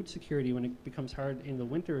also food security when it becomes hard in the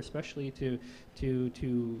winter, especially to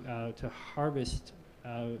harvest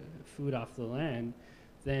food off the land.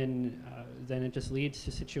 Then it just leads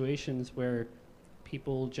to situations where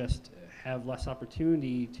people just have less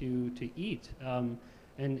opportunity to eat.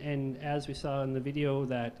 And as we saw in the video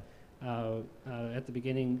that at the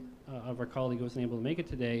beginning of our colleague who wasn't able to make it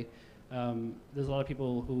today, there's a lot of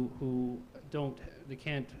people who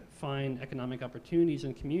can't find economic opportunities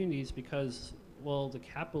in communities because, well, the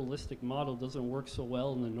capitalistic model doesn't work so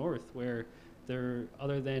well in the north, where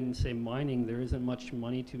other than, say, mining, there isn't much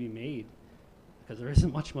money to be made because there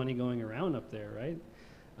isn't much money going around up there, right?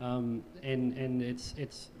 And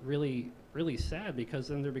it's really, really sad, because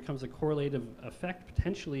then there becomes a correlative effect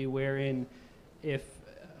potentially wherein if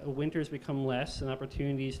winters become less and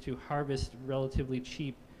opportunities to harvest relatively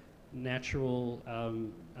cheap natural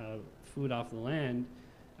food off the land,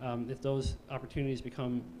 if those opportunities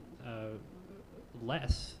become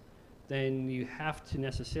less, then you have to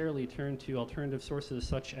necessarily turn to alternative sources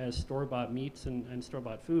such as store-bought meats and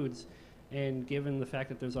store-bought foods. And given the fact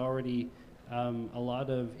that there's already a lot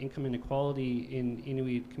of income inequality in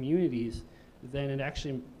Inuit communities, then it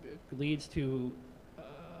actually leads to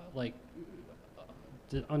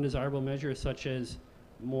undesirable measures such as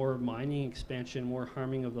more mining expansion, more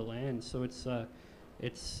harming of the land. So it's a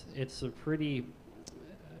pretty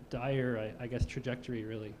dire, I guess, trajectory,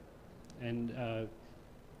 really, and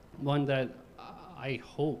one that I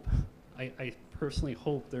personally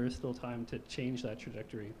hope there is still time to change that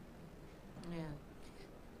trajectory. Yeah.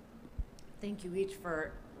 Thank you each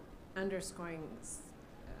for underscoring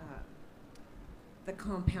the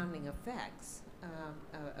compounding effects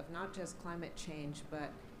of not just climate change,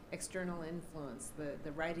 but external influence,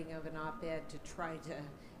 the writing of an op-ed to try to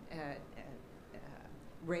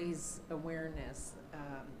raise awareness,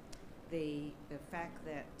 the fact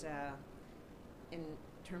that in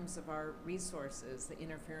terms of our resources, the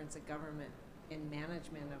interference of government in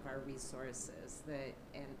management of our resources,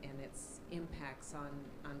 and its impacts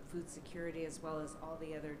on food security, as well as all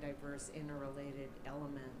the other diverse interrelated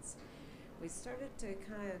elements. We started to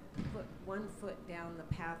kind of put one foot down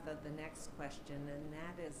the path of the next question, and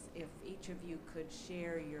that is if each of you could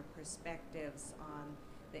share your perspectives on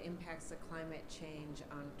the impacts of climate change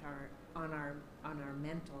on our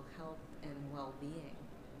mental health and well-being.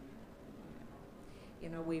 You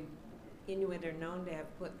know, Inuit are known to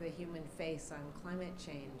have put the human face on climate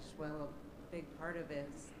change. Well, a big part of it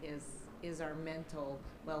is our mental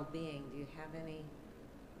well-being. Do you have any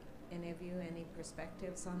of you, any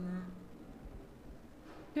perspectives on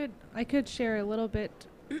that? I could share a little bit.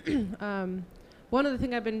 One of the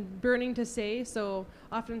things I've been burning to say, so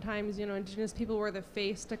oftentimes, Indigenous people were the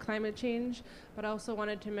face to climate change, but I also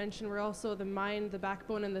wanted to mention we're also the mind, the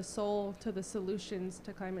backbone, and the soul to the solutions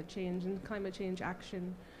to climate change and climate change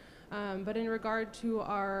action. But in regard to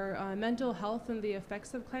our mental health and the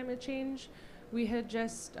effects of climate change, we had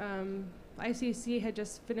just, ICC had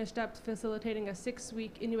just finished up facilitating a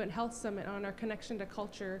 6-week Inuit Health Summit on our connection to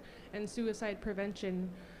culture and suicide prevention.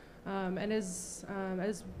 And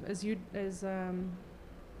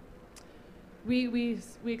we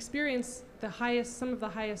experienced some of the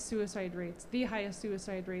highest suicide rates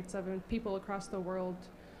of people across the world.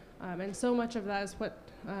 And so much of that is what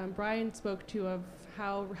Brian spoke to, of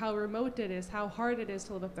how remote it is, how hard it is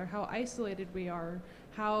to live up there, how isolated we are,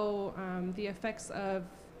 how the effects of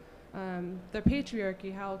the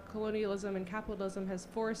patriarchy, how colonialism and capitalism has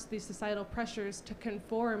forced these societal pressures to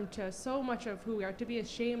conform to so much of who we are, to be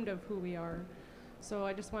ashamed of who we are. So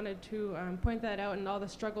I just wanted to point that out, and all the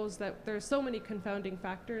struggles that there's so many confounding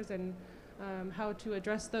factors, and how to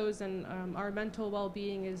address those, and our mental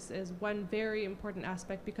well-being is one very important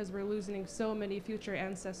aspect, because we're losing so many future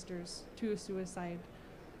ancestors to suicide.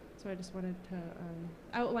 So I just wanted to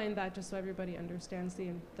outline that, just so everybody understands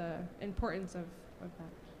the importance of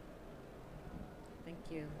that. Thank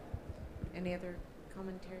you. Any other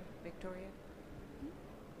commentary, Victoria?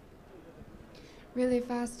 Really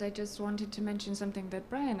fast, I just wanted to mention something that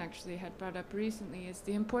Brian actually had brought up recently, is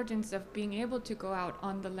the importance of being able to go out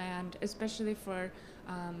on the land, especially for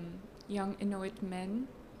young Inuit men.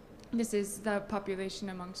 This is the population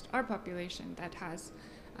amongst our population that has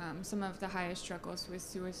some of the highest struggles with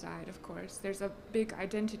suicide, of course. There's a big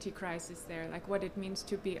identity crisis there, like what it means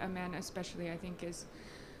to be a man especially, I think, is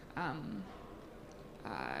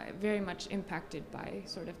very much impacted by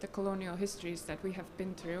sort of the colonial histories that we have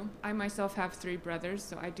been through. I myself have 3 brothers,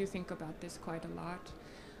 so I do think about this quite a lot.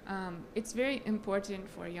 It's very important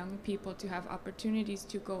for young people to have opportunities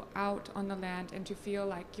to go out on the land and to feel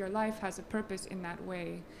like your life has a purpose in that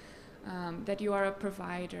way, that you are a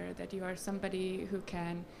provider, that you are somebody who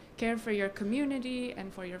can care for your community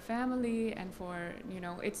and for your family, and for,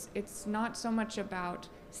 it's not so much about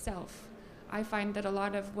self. I find that a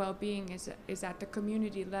lot of well-being is at the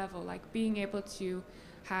community level, like being able to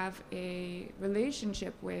have a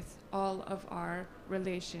relationship with all of our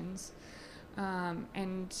relations,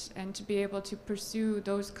 and to be able to pursue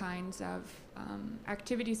those kinds of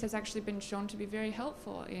activities has actually been shown to be very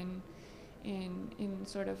helpful in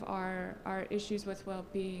sort of our issues with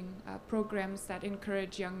well-being. Programs that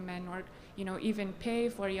encourage young men, or even pay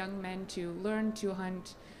for young men to learn to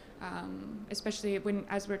hunt. Especially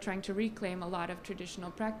as we're trying to reclaim a lot of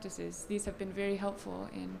traditional practices. These have been very helpful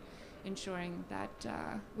in ensuring that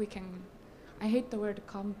we can, I hate the word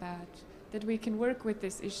combat, that we can work with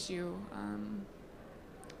this issue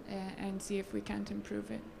and see if we can't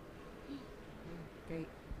improve it. Great.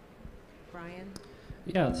 Brian?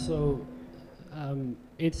 Yeah, so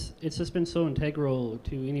it's just been so integral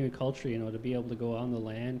to Inuit culture, to be able to go on the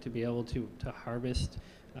land, to be able to harvest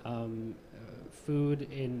food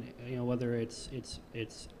in, whether it's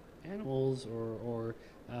animals or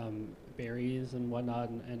berries and whatnot,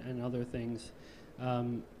 and other things.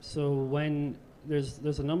 So when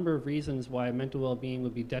there's a number of reasons why mental well-being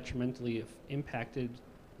would be detrimentally impacted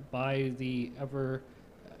by the ever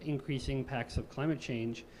increasing impacts of climate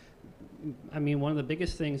change. I mean, one of the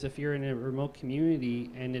biggest things, if you're in a remote community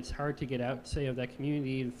and it's hard to get outside of that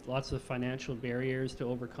community, lots of financial barriers to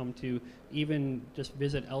overcome to even just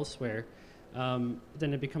visit elsewhere,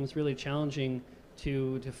 then it becomes really challenging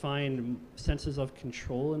to find senses of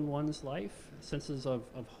control in one's life, senses of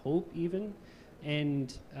hope even.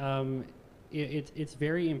 And it's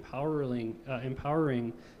very empowering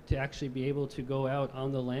to actually be able to go out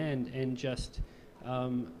on the land and just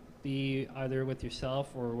be either with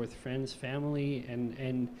yourself or with friends, family,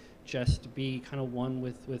 and just be kind of one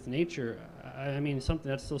with nature. I mean,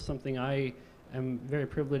 that's still something I am very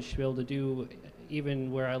privileged to be able to do,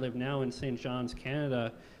 even where I live now in St. John's,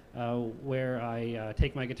 Canada, where I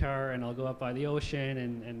take my guitar and I'll go up by the ocean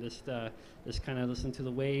and just kind of listen to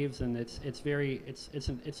the waves, and it's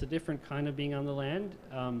a different kind of being on the land,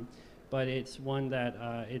 but it's one that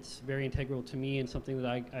it's very integral to me, and something that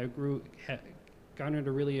I garnered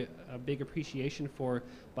a big appreciation for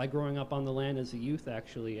by growing up on the land as a youth,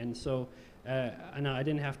 actually. And so and I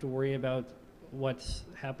didn't have to worry about what's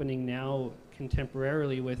happening now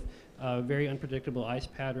contemporarily with very unpredictable ice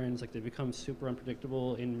patterns. Like, they've become super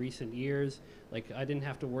unpredictable in recent years. Like, I didn't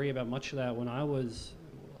have to worry about much of that when I was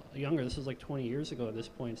younger. This was like 20 years ago at this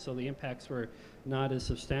point, so the impacts were not as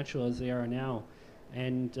substantial as they are now.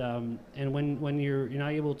 And when you're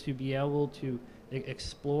not able to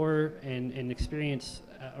explore and experience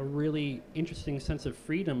a really interesting sense of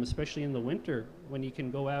freedom, especially in the winter, when you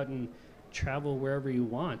can go out and travel wherever you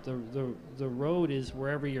want. The road is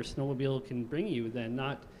wherever your snowmobile can bring you, then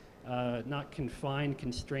not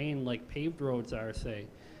constrained like paved roads are, say.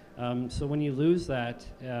 So when you lose that,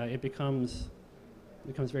 it becomes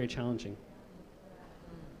very challenging.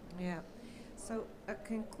 Yeah. So a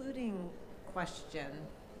concluding question: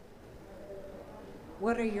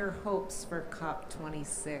 what are your hopes for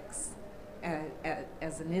COP26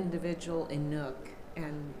 as an individual Inuk,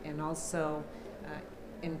 and also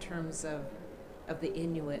in terms of the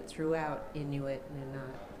Inuit throughout Inuit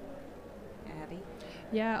Nunat?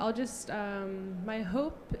 Yeah, I'll just, my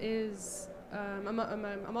hope is,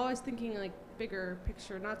 I'm always thinking like bigger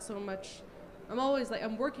picture, not so much, I'm always like,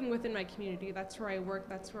 I'm working within my community, that's where I work,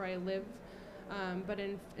 that's where I live. But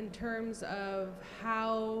in terms of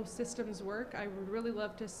how systems work, I would really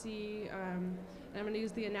love to see, and I'm going to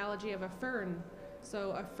use the analogy of a fern.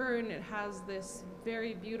 So a fern, it has this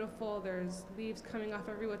very beautiful, there's leaves coming off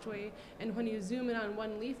every which way, and when you zoom in on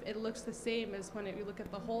one leaf, it looks the same as when you look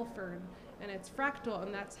at the whole fern. And it's fractal,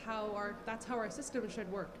 and that's how our system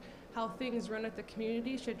should work. How things run at the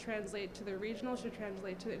community should translate to the regional, should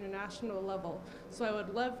translate to the international level. So I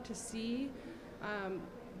would love to see,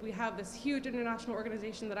 we have this huge international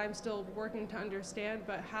organization that I'm still working to understand,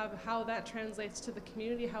 but how that translates to the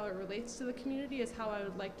community, how it relates to the community is how I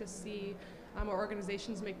would like to see our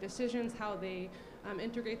organizations make decisions, how they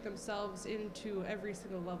integrate themselves into every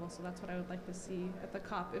single level. So that's what I would like to see at the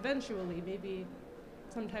COP eventually, maybe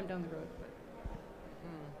sometime down the road.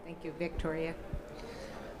 Thank you, Victoria.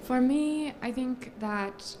 For me, I think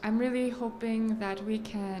that I'm really hoping that we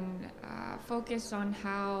can focus on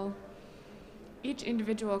how each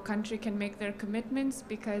individual country can make their commitments,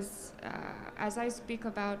 because as I speak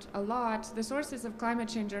about a lot, the sources of climate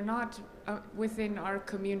change are not within our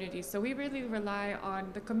community. So we really rely on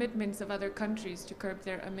the commitments of other countries to curb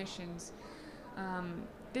their emissions.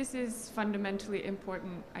 This is fundamentally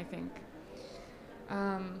important, I think.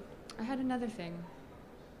 I had another thing.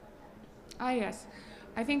 Yes.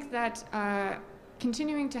 I think that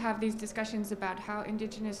continuing to have these discussions about how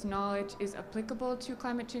Indigenous knowledge is applicable to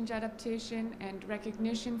climate change adaptation and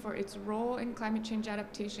recognition for its role in climate change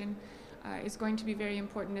adaptation is going to be very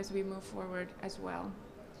important as we move forward as well.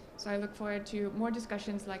 So I look forward to more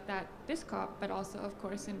discussions like that this COP, but also, of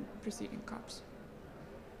course, in preceding COPs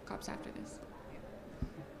after this.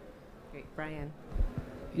 Great, Brian.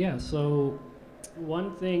 Yeah, so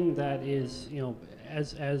one thing that is,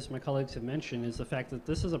 as my colleagues have mentioned, is the fact that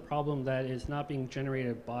this is a problem that is not being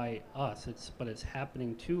generated by us, but it's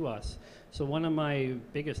happening to us. So one of my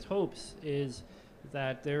biggest hopes is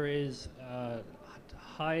that there is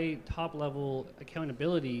high top-level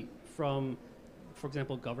accountability from, for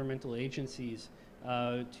example, governmental agencies,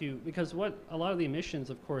 because what a lot of the emissions,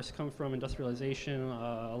 of course, come from industrialization,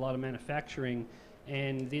 a lot of manufacturing,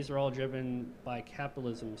 and these are all driven by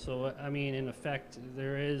capitalism. So, I mean, in effect,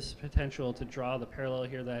 there is potential to draw the parallel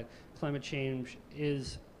here that climate change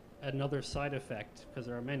is another side effect, because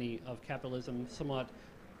there are many, of capitalism somewhat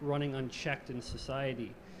running unchecked in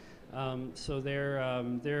society. So there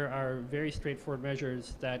are very straightforward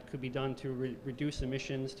measures that could be done to reduce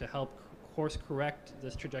emissions, to help course correct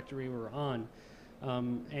this trajectory we're on.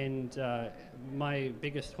 My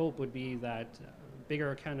biggest hope would be that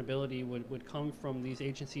bigger accountability would come from these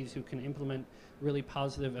agencies who can implement really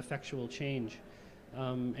positive, effectual change.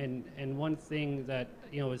 And one thing that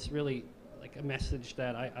is really like a message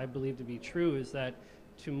that I believe to be true is that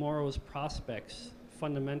tomorrow's prospects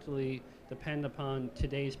fundamentally depend upon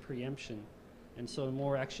today's preemption, and so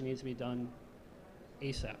more action needs to be done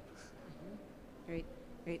ASAP. Great,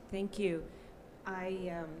 thank you.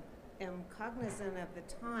 I am cognizant of the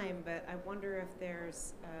time, but I wonder if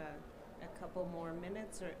there's a couple more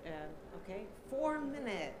minutes, or okay, 4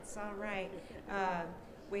 minutes. All right.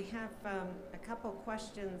 We have a couple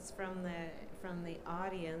questions from the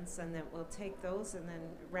audience, and then we'll take those and then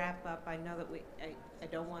wrap up. I know that I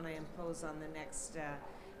don't want to impose on the next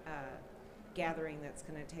gathering that's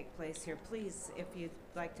going to take place here. Please, if you'd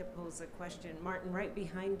like to pose a question, Martin, right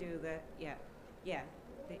behind you.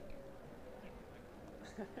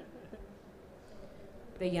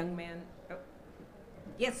 The young man. Oh.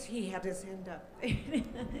 Yes, he had his hand up.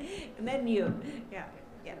 And then you. Yeah.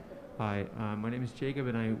 Hi, my name is Jacob,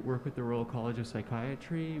 and I work with the Royal College of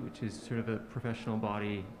Psychiatry, which is sort of a professional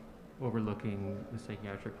body overlooking the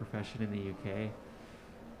psychiatric profession in the UK.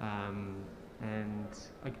 And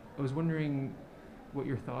I was wondering what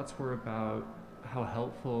your thoughts were about how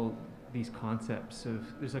helpful these concepts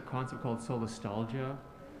there's a concept called solastalgia,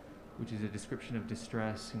 which is a description of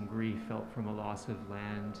distress and grief felt from a loss of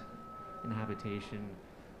land and habitation.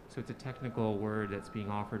 So it's a technical word that's being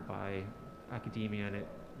offered by academia, and it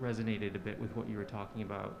resonated a bit with what you were talking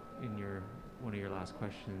about in one of your last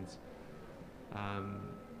questions.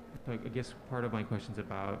 I guess part of my question's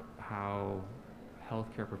about how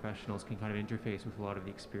healthcare professionals can kind of interface with a lot of the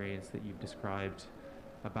experience that you've described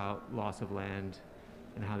about loss of land,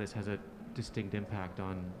 and how this has a distinct impact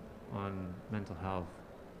on mental health.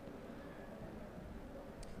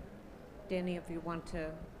 Danny, if you want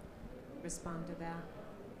to respond to that.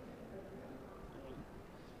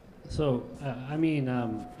 So,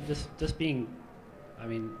 just being I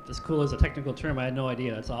mean, this cool is a technical term. I had no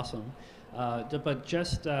idea. It's awesome. But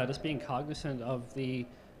just being cognizant of the,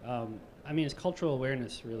 I mean, it's cultural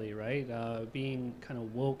awareness, really, right? Being kind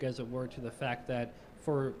of woke, as it were, to the fact that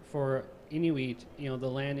for Inuit, you know, the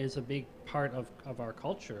land is a big part of our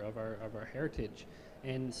culture, of our heritage,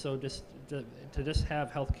 and so just to just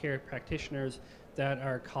have healthcare practitioners that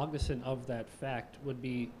are cognizant of that fact would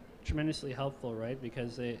be tremendously helpful, right?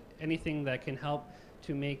 Because anything that can help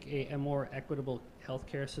to make a more equitable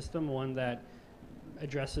healthcare system, one that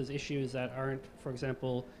addresses issues that aren't, for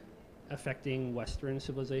example, affecting Western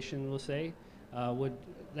civilization, we'll say,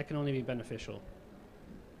 that can only be beneficial.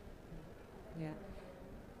 Yeah.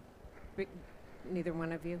 Neither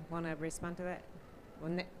one of you want to respond to that?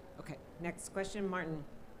 Well, okay, next question, Martin.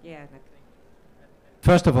 Yeah.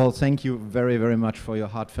 First of all, thank you very, very much for your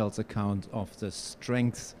heartfelt account of the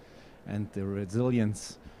strength and the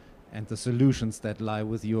resilience and the solutions that lie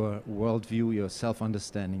with your worldview, your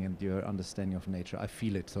self-understanding, and your understanding of nature. I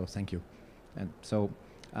feel it, so thank you. And so,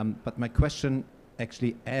 but my question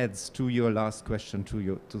actually adds to your last question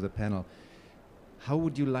to the panel. How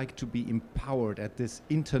would you like to be empowered at this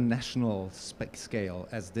international scale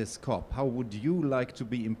as this COP? How would you like to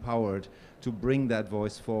be empowered to bring that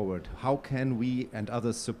voice forward? How can we and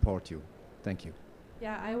others support you? Thank you.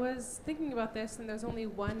 Yeah, I was thinking about this, and there's only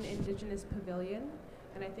one Indigenous pavilion,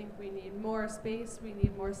 and I think we need more space, we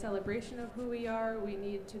need more celebration of who we are, we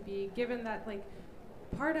need to be given that, like,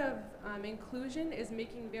 part of inclusion is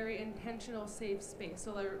making very intentional safe space.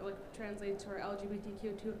 So like translates to our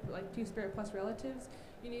LGBTQ2, like Two-Spirit Plus relatives,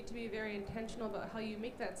 you need to be very intentional about how you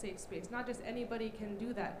make that safe space. Not just anybody can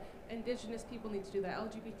do that. Indigenous people need to do that.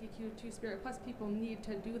 LGBTQ Two-Spirit Plus people need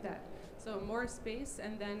to do that. So more space,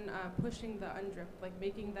 and then pushing the UNDRIP, like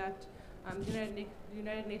making that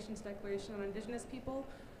United Nations Declaration on Indigenous People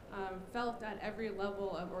felt at every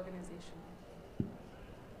level of organization.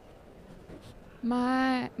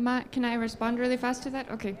 Can I respond really fast to that?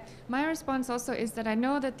 Okay. My response also is that I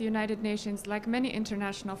know that the United Nations, like many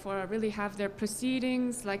international fora, really have their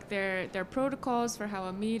proceedings, like their protocols for how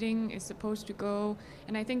a meeting is supposed to go.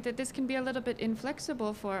 And I think that this can be a little bit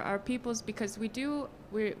inflexible for our peoples, because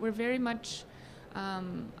we're very much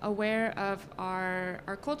aware of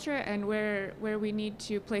our culture and where we need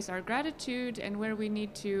to place our gratitude, and where we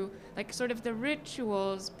need to, like, sort of the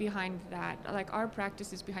rituals behind that, like our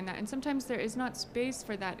practices behind that. And sometimes there is not space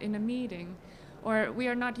for that in a meeting, or we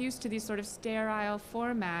are not used to these sort of sterile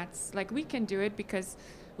formats. Like, we can do it because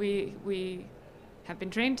we have been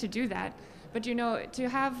trained to do that, but to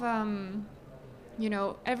have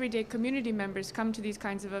everyday community members come to these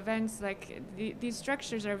kinds of events, like these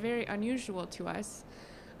structures are very unusual to us.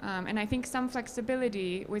 And I think some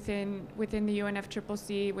flexibility within the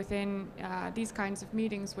UNFCCC, within these kinds of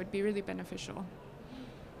meetings would be really beneficial.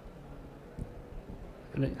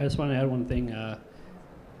 And I just want to add one thing.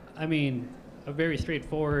 I mean, a very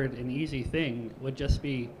straightforward and easy thing would just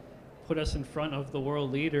be put us in front of the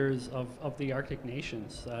world leaders of the Arctic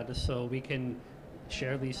nations, just so we can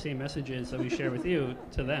share these same messages that we share with you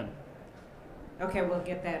to them. Okay, we'll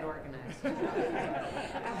get that organized.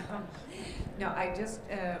 No, I just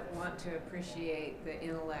want to appreciate the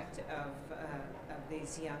intellect of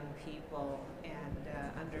these young people, and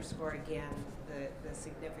underscore again the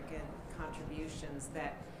significant contributions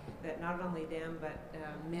that not only them but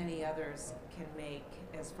many others can make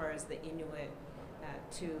as far as the Inuit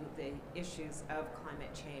to the issues of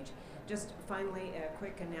climate change. Just finally, a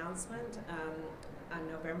quick announcement. On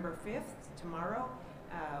November 5th, tomorrow,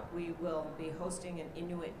 we will be hosting an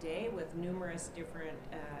Inuit Day with numerous different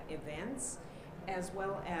events, as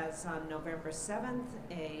well as on November 7th,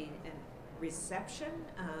 a reception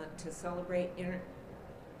to celebrate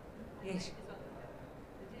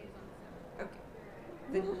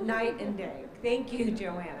the night and day. Thank you,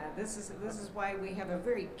 Joanna. This is why we have a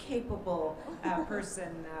very capable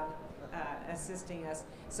person assisting us.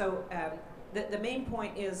 So the main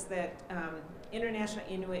point is that International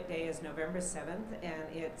Inuit Day is November 7th, and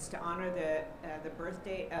it's to honor the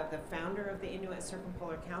birthday of the founder of the Inuit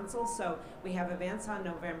Circumpolar Council. So we have events on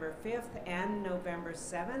November 5th and November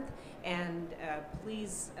 7th, and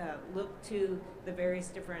please look to the various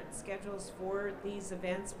different schedules for these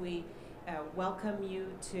events. We welcome you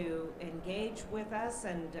to engage with us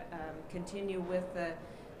and continue with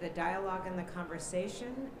the dialogue and the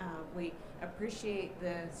conversation. We appreciate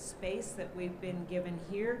the space that we've been given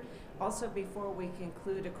here. Also, before we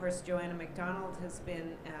conclude, of course, Joanna McDonald has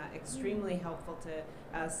been extremely helpful to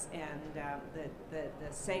us, and the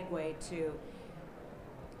segue to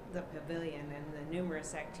the pavilion and the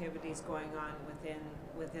numerous activities going on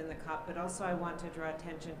within the COP. But also I want to draw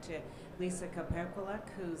attention to Lisa Kaperkulak,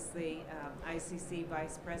 who's the ICC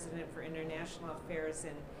Vice President for International Affairs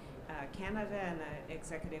in Canada and an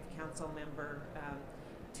Executive Council member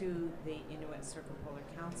to the Inuit Circumpolar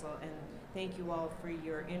Council. And thank you all for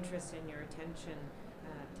your interest and your attention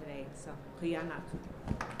today. So, kuyanat.